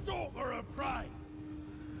 Stalker of prey!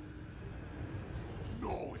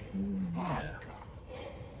 Yeah.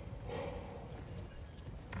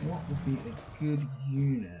 What would be a good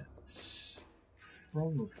unit?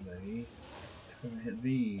 Probably if I'm gonna hit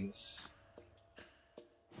these.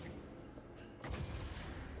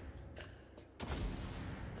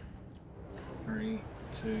 Three,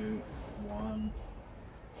 two, one,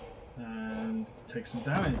 and take some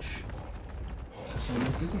damage to some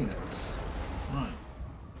of the good units. Right.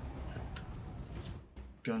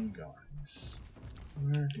 Gun guys.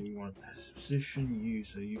 Where do we want to position you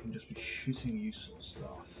so you can just be shooting useful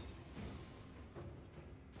stuff?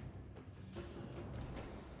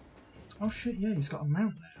 Oh shit, yeah, he's got a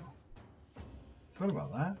mount now. Forgot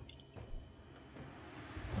about that.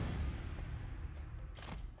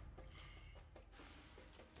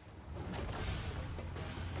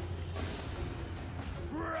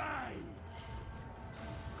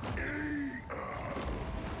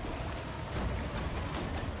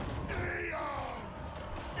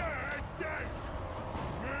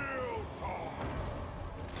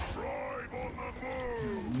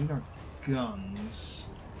 We need our guns.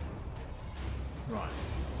 Right.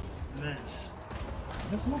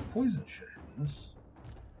 There's a lot of poison shit in this.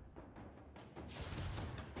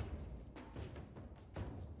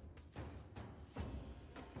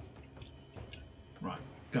 Right,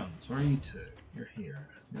 guns, where are you two? You're here.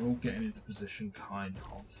 You're all getting into position, kind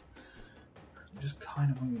of. I just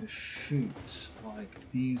kind of want you to shoot, like,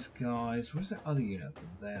 these guys. Where's that other unit?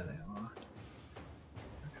 There they are.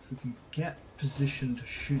 If we can get position to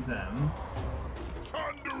shoot them,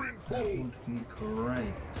 Thundering that fall! would be great.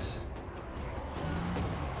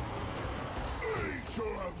 Eat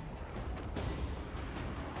 'em!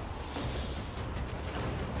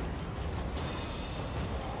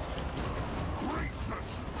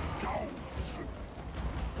 Greasus, Goldtooth!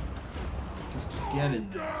 Just get in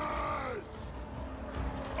there. Ogres!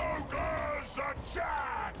 Ogres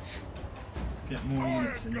attack! Get more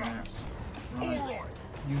units in there. Right, Alright,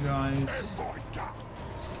 you guys, in my gut!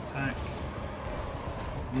 just attack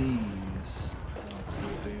these. I don't want to do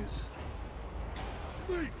these.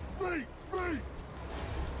 Meat!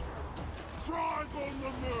 Tribe on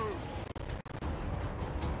the move!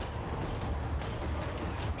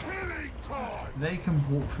 Killing time! They can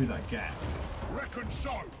walk through that gap. Reckon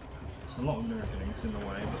so! There's a lot of nurglings in the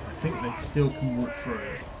way, but I think they still can walk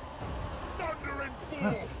through. Thundering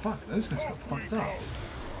Oh fall! fuck, those guys got fucked up.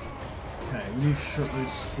 Okay, we need to shut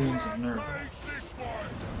those spawns of nurgle. Rampage this way!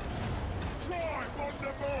 Tribe on the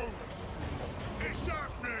move! It's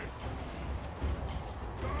happening!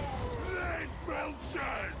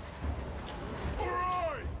 belchers!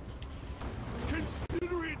 Alright!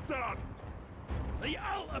 Consider it done! The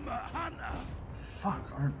ultimate hunter!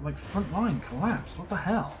 Fuck, our like front line collapsed. What the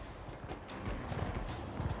hell?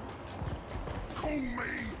 Call me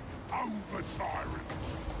Overtyrant!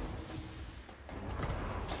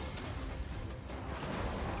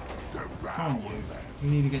 Come on, you. We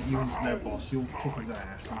need to get you into their boss. You'll kick his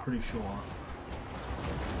ass, I'm pretty sure.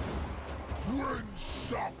 Ring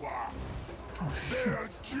supper! Oh They're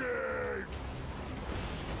shit. dead!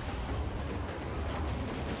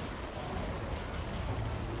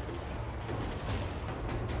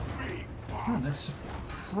 Oh, they're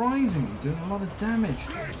surprisingly doing a lot of damage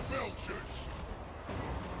to Leg us. belchers!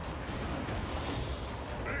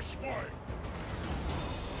 This way!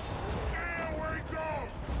 Here we go!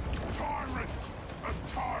 Tyrant of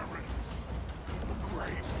tyrants!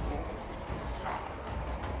 Great War Son!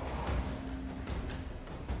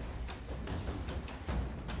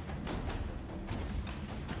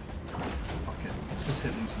 Fuck it, let's just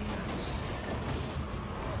hit these units.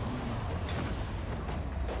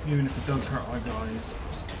 Even if it does hurt our guys,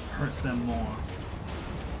 it hurts them more.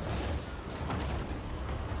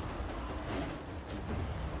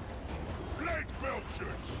 Leg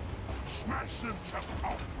belchers! Smash them to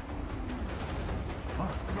pulp!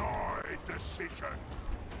 Fuck. My decision!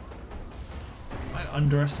 I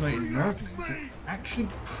underestimated Merglings. It's actually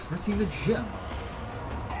pretty legit.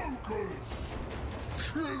 Ogres!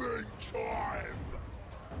 Killing time!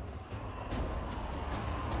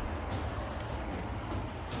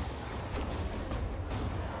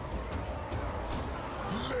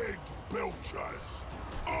 Leg belchers!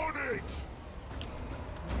 On it!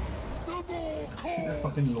 The more Shoot their call!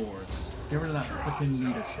 fucking lords. Get rid of that fucking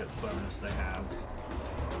leadership bonus they have.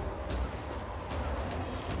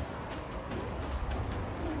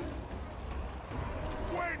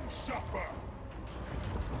 When supper!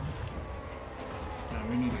 No,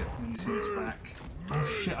 we need to get these units back. Oh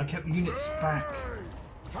shit, I kept units back.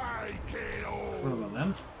 Take it all! What about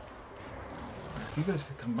them? If you guys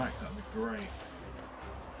could come back, that'd be great.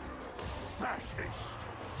 Fattest,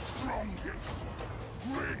 strongest,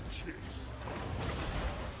 richest.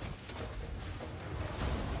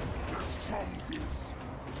 The strongest,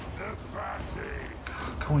 the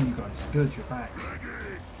fattest. Come on, you guys. Good, you're back.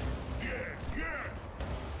 Ready? Yeah.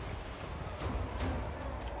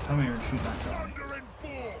 Come here and shoot that guy. Thunder and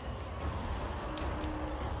force.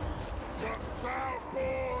 Guts out,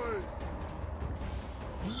 boys.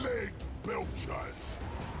 Leg belchers.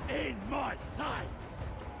 In my sights!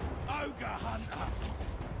 Ogre hunter!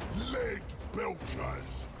 Leg belchers.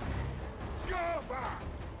 Scarber.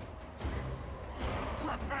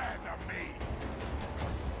 Prepare the meat.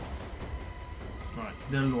 Right,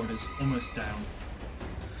 their lord is almost down.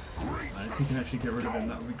 Greasus. If you can actually get rid of him,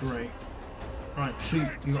 that would be great. Right, shoot.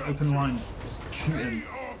 You got open line. Just shoot him.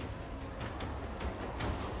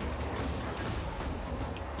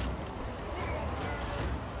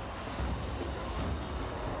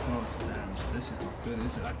 God damn, this is not good,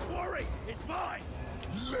 is it? The quarry is mine!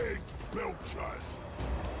 Leg belchers.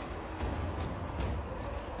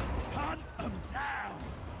 Hunt them down!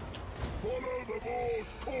 Follow the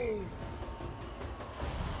Lord's call.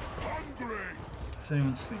 Hungry. Is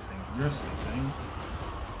anyone sleeping? You're sleeping.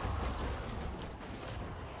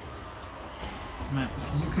 Man,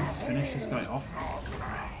 if you could finish this guy off.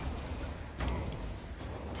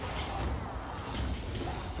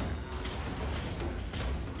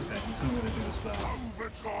 Okay, he's not gonna do this well.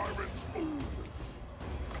 Overtyrant's orders.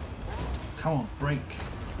 Come on, break.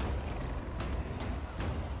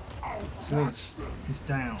 I'll Good. crush them. He's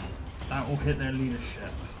down. That will hit their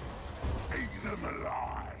leadership. Eat them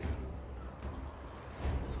alive.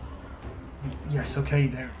 Yes, okay,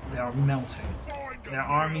 they are melting. Find Their them.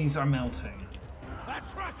 armies are melting. The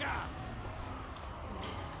tracker!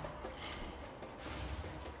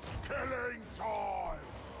 Killing time.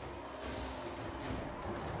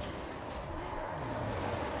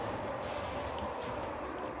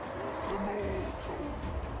 The mortal.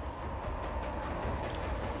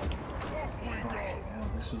 Off we Right, go. yeah,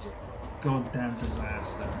 this was a goddamn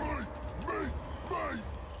disaster. Me.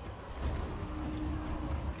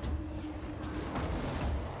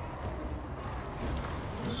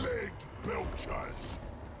 Leg belchers.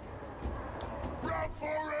 Run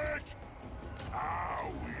for it!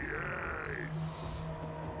 Oh, yes!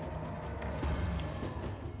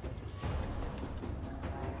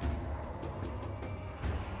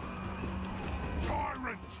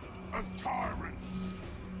 Tyrant of tyrants!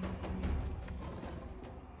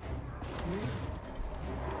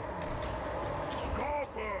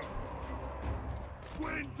 Scarper!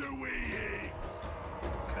 When do we eat?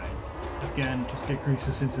 Okay. again. Just get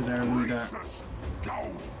Greasus into there and lead out. Greasus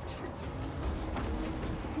Goldtooth.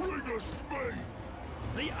 Bring us me.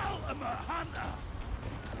 The ultimate hunter!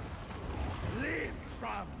 Limb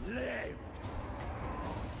from limb!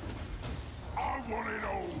 I want it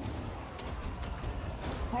all.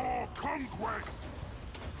 For conquest.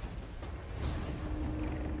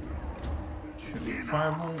 Should be a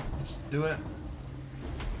fireball. Let's do it.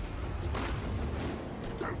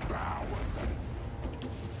 Devour them.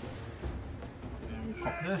 And we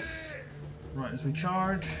pop this. Right as we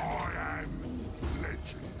charge. I am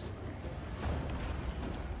legend.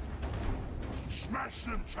 Smash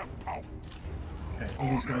them to pulp. Okay,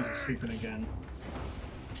 all these guys are sleeping again.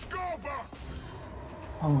 Scarver.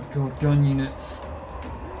 Oh my god, gun units.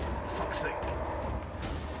 Fuck's sake.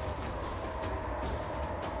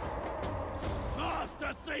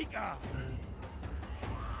 Master Seeker!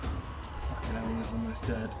 Fucking hell, he was almost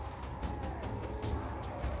dead.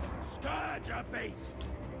 Scourge Obese!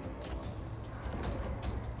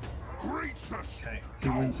 Greasus. Okay, if he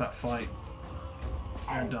wins that fight,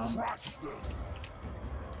 they're done. Crush them.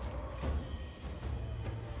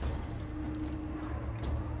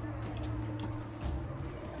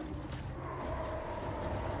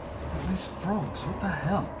 Those frogs, what the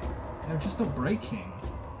hell? They're just not breaking.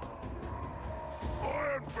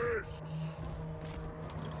 Iron fists.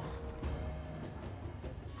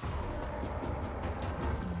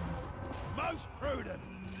 Most prudent!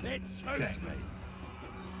 It suits Okay. me!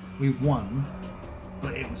 We won,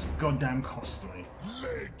 but it was goddamn costly.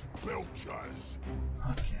 Leg belchers.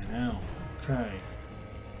 Fucking hell. Okay.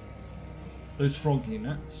 Those frog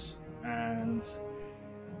units and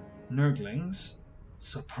Nurglings,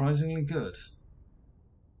 surprisingly good.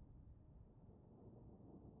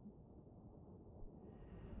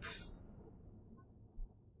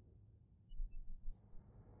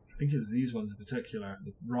 I think it was these ones in particular,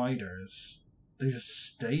 the riders. They just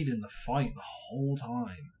stayed in the fight the whole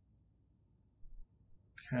time.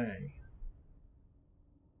 Okay.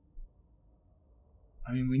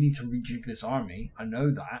 I mean, we need to rejig this army. I know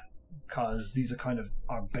that, because these are kind of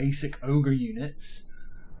our basic ogre units.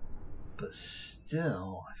 But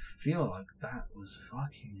still, I feel like that was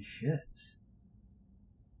fucking shit.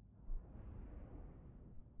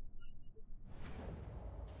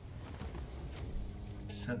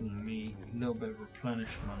 Selling meat, a little bit of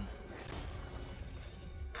replenishment.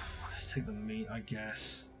 Let's take the meat, I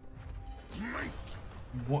guess. Mate.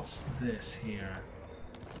 What's this here?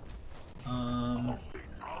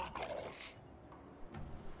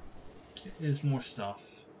 It is more stuff.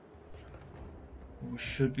 We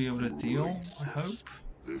should be able to deal, I hope.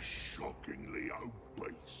 They're shockingly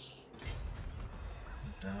obese.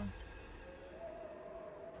 Damn.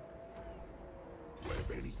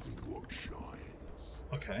 Web anything what shines.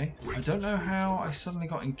 Okay, I don't know how I suddenly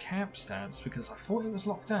got in camp stance because I thought it was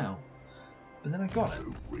locked out, but then I got it.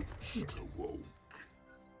 Too rich to walk.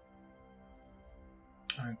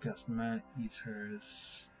 I guess man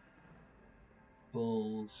eaters,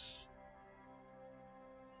 bulls.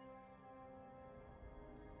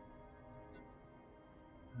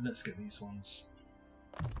 Let's get these ones.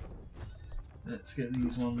 Let's get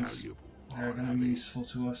these ones. They're going to be useful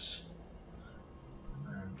to us.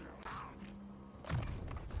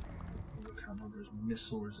 Look how numbers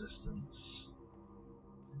missile resistance,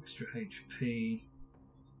 extra HP.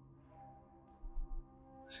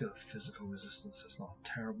 Let's get a physical resistance. That's not a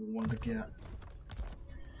terrible one to get.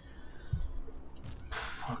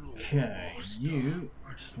 Okay, you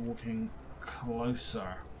are just walking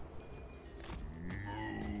closer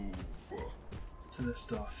to this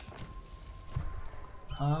stuff.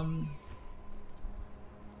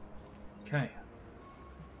 Okay.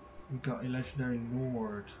 We got a legendary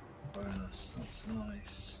lord bonus. That's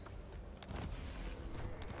nice.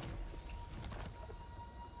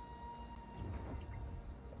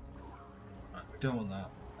 Right, we don't want that.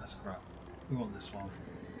 That's crap. We want this one.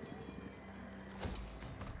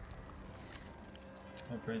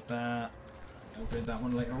 Upgrade that. Upgrade that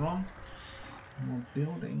one later on. More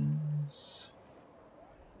buildings.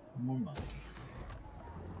 More money.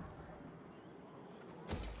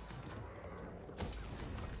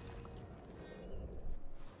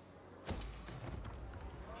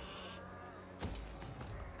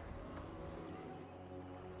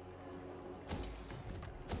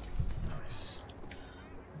 Nice.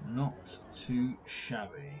 Not too shabby.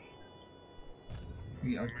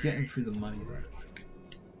 We are getting through the money there.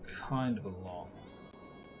 Kind of a lot.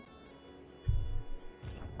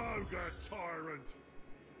 Overtyrant.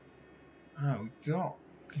 Oh, we got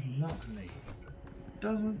gluttony.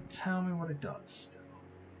 Doesn't tell me what it does still.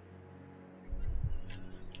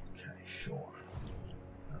 Okay, sure.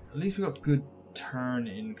 At least we got good turn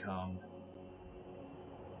income.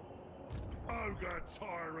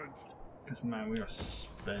 Overtyrant. Because man, we are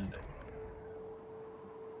spending.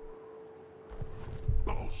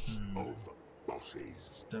 Boss of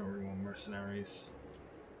bosses. Don't really want mercenaries.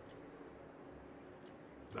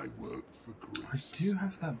 They work for I Greasus. do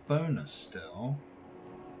have that bonus still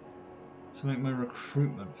to make my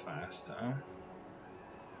recruitment faster.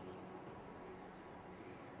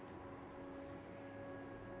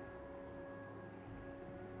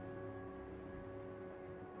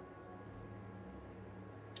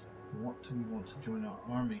 What do we want to join our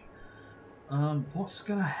army? What's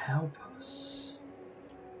gonna help us?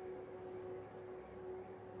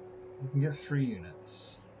 We can get 3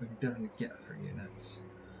 units. We can definitely get 3 units.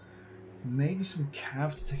 Maybe some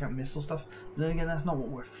cav to take out missile stuff. But then again, that's not what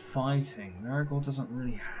we're fighting. Marigold doesn't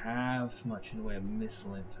really have much in the way of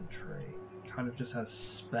missile infantry. It kind of just has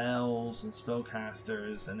spells and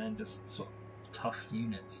spellcasters, and then just sort of tough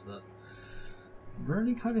units that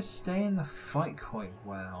really kind of stay in the fight quite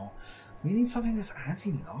well. We need something that's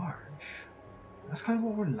anti-large. That's kind of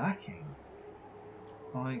what we're lacking.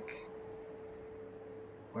 Like,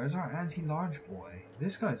 where's our anti-large boy?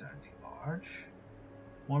 This guy's anti-large.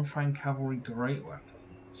 1 Frank cavalry great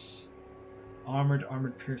weapons.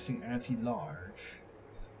 Armored piercing anti-large.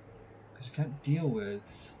 Because we can't deal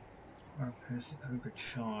with our piercing ogre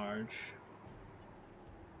charge.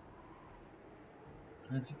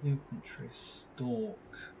 Anti-infantry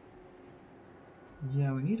stalk.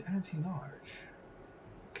 Yeah, we need anti-large.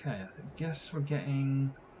 Okay, I guess we're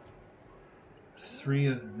getting 3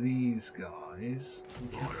 of these guys. We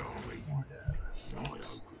can't afford it. That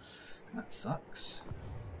sucks. That sucks.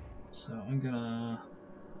 So I'm gonna...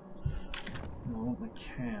 I want my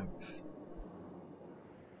camp.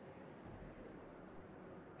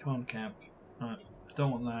 Come on, camp. Alright, I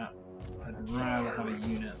don't want that. I'd rather have a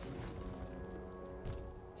unit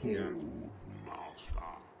here.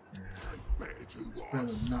 It's better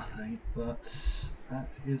than nothing, but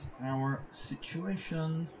that is our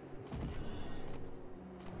situation.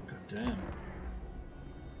 God damn.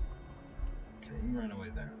 Okay, you ran away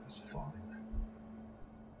there, that's fine.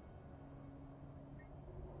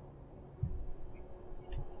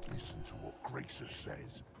 Listen to what Greasus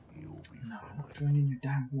says. You'll be No, I'm fine. not joining your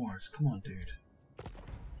damn wars. Come on, dude.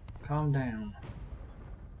 Calm down.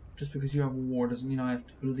 Just because you have a war doesn't mean I have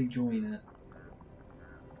to bloody join it.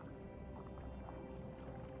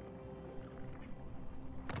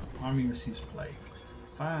 Army receives plague.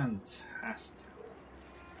 Fantastic.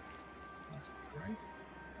 That's great.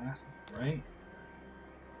 That's great.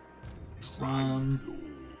 Tribe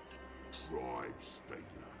Staler.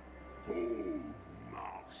 Hold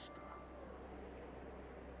Master.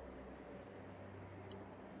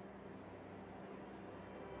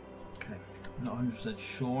 Okay, not 100%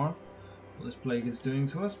 sure what this plague is doing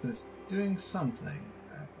to us, but it's doing something,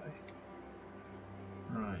 apparently.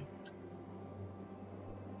 Right.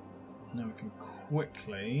 Now we can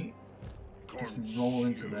quickly just roll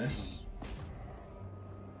into this.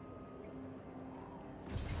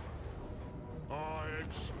 I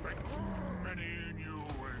expect many new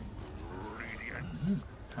ingredients.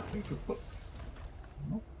 Tapping cookbook.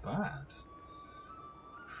 Not bad.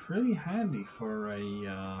 Pretty handy for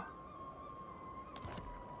a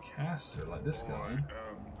caster like this guy. I am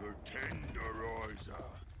the tenderizer.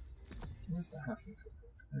 Where's the halfling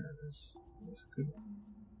cookbook? There it is. That's a good one.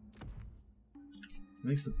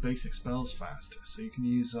 Makes the basic spells faster, so you can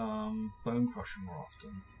use Bone Crusher more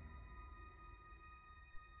often.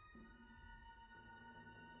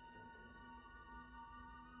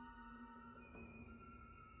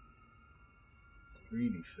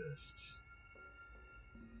 Greedy Fist.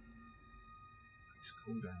 These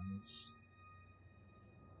cooldowns.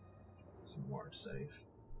 Some ward save.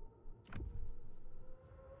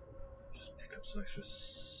 Just pick up some extra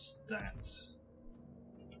stats.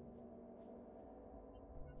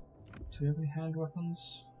 Do we have any hand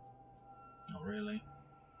weapons? Not really.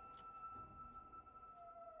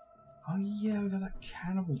 Oh yeah, we got that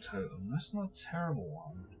cannibal totem. That's not a terrible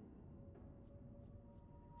one.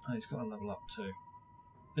 Oh, he's got to level up too.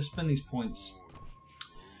 Let's spend these points.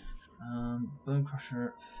 Bone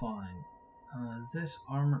Crusher, fine. This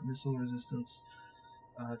armor missile resistance.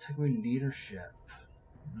 Take away leadership.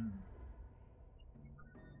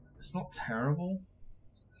 It's not terrible,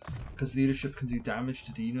 because leadership can do damage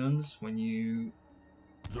to demons when you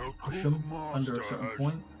push them under a certain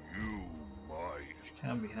point, which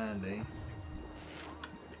can be handy.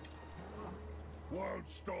 Won't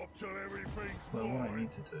stop till everything's Well, what I mine.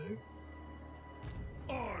 need to do.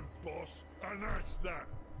 I'm boss, and that's that.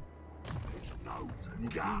 There's no I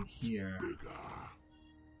need to gap be here. bigger.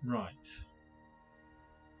 Right.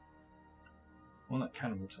 I want that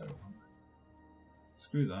cannibal totem.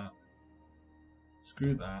 Screw that.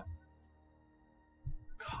 Screw that.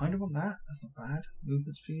 Kind of want that. That's not bad.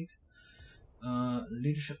 Movement speed.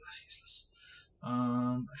 Leadership. That's useless.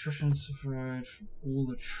 Attrition suffered from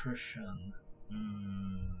all attrition.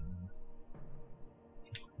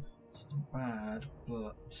 It's not bad,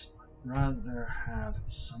 but I'd rather have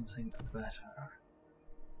something better.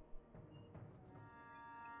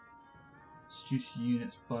 Let's reduce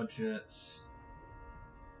units, budgets.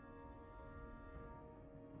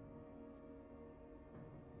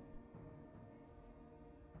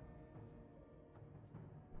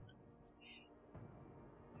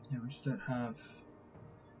 Yeah, we just don't have...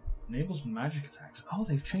 Enables magic attacks. Oh,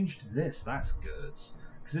 they've changed this. That's good.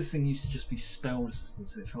 Because this thing used to just be spell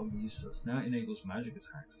resistance and it felt useless. Now it enables magic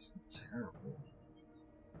attacks. It's not terrible.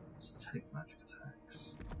 Let's take magic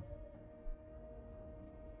attacks.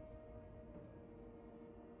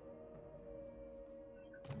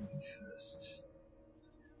 Greedy Fist.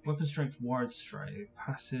 Weapon Strength Ward Strike.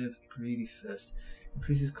 Passive Greedy Fist.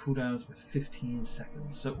 Increases cooldowns by 15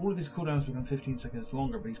 seconds. So all of his cooldowns become 15 seconds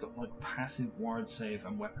longer, but he's got like passive ward save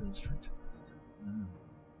and weapon strength.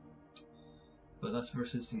 But that's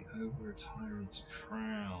versus the Overtyrant's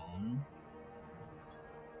Crown.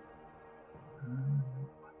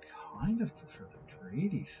 I kind of prefer the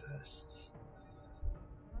Greedy Fist.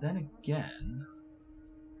 Then again,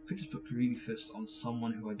 I could just put Greedy Fist on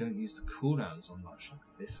someone who I don't use the cooldowns on much, like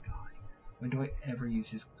this guy. When do I ever use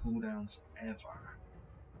his cooldowns ever?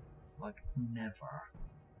 Like, never.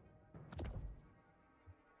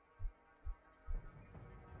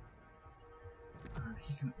 And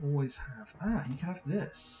he can always have... he can have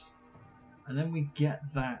this. And then we get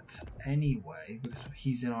that anyway, because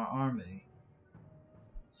he's in our army.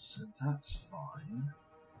 So that's fine.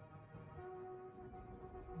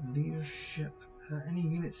 Leadership. Any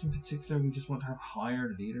units in particular we just want to have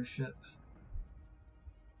higher leadership?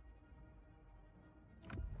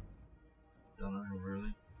 Don't know,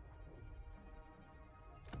 really.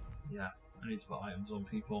 Yeah, I need to put items on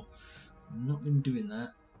people. I've not been doing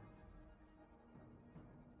that.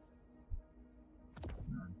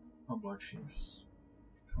 No, Public Chiefs.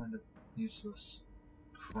 Kind of useless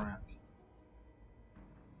crap.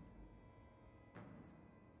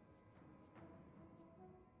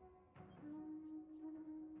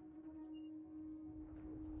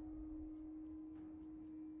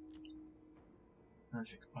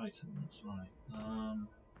 Magic items, right.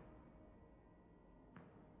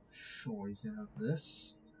 Sure, you can have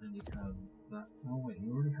this, and you can have that. Oh wait,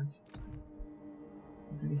 you already had something.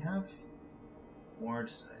 What did he have? Ward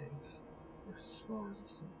save versus spell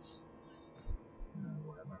resistance. No,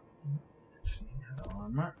 whatever. Actually, he had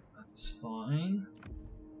armor. That's fine.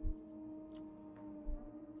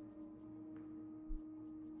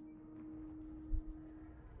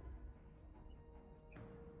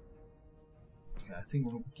 Okay, I think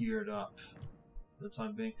we're geared up for the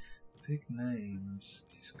time being. Big names.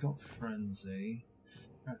 He's got Frenzy.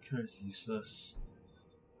 That killer's useless.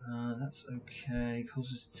 That's okay.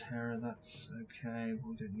 Causes terror. That's okay.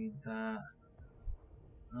 We don't need that.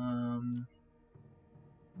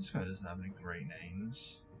 This guy doesn't have any great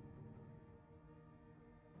names.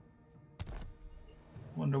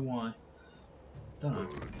 Wonder why. Don't know.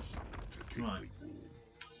 Right.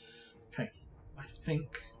 Okay. I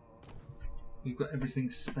think we've got everything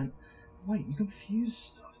spent. Wait, you can fuse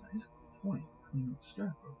stuff. That is a point. I mean,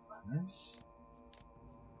 Scarecrow banners.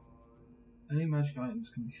 Any magic items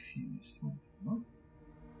can be fused. What?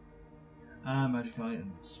 Magic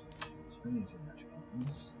items. Spending two magic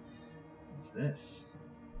items. What's this?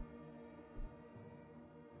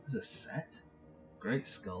 Is it a set? Great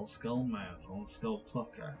Skull, Skull Mantle, and Skull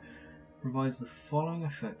Plucker. Provides the following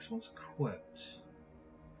effects once equipped.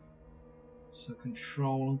 So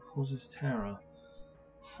control and causes terror.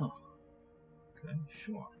 Huh. Okay,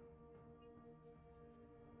 sure.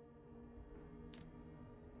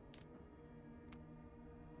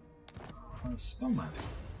 Skull Mantle.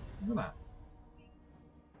 Look at that.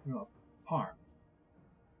 We got a part.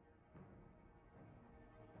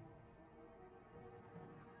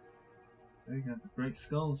 There you got the Great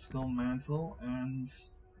Skull, Skull Mantle, and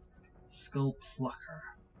Skull Plucker.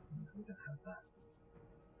 We don't have that.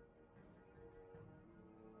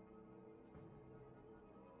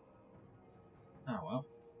 Oh well,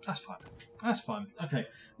 that's fine. That's fine. Okay,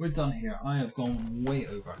 we're done here. I have gone way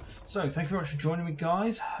over. So, thank you very much for joining me,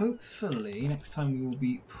 guys. Hopefully, next time we will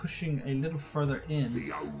be pushing a little further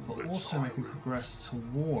in, but also making progress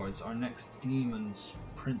towards our next Demon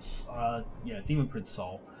Prince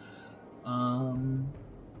Soul. I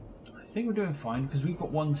I think we're doing fine because we've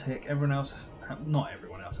got 1 tick. Everyone else, not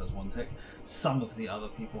everyone else has 1 tick. Some of the other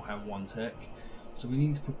people have 1 tick. So we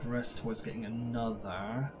need to progress towards getting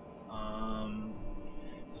another.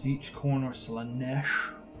 Each corner Slanesh.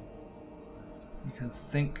 You can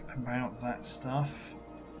think about that stuff.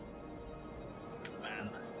 Man,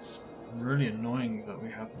 it's really annoying that we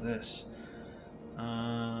have this.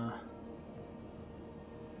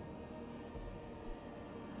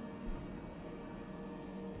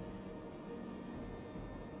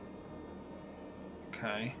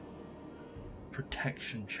 Okay.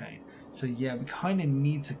 Protection chain. So yeah, we kind of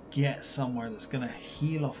need to get somewhere that's going to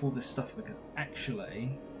heal off all this stuff, because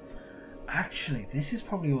actually this is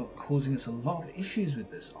probably what causing us a lot of issues with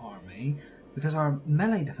this army, because our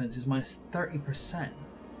melee defense is minus 30%.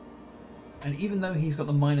 And even though he's got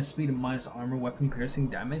the minus speed and minus armor weapon piercing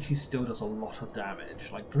damage, he still does a lot of damage.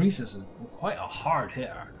 Like, Greasus is quite a hard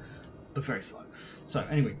hitter, but very slow. So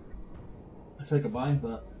anyway, I say goodbye,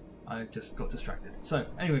 but I just got distracted. So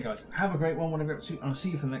anyway guys, have a great one, whatever you're up to, and I'll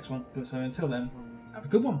see you for the next one. So until then, have a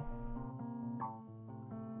good one.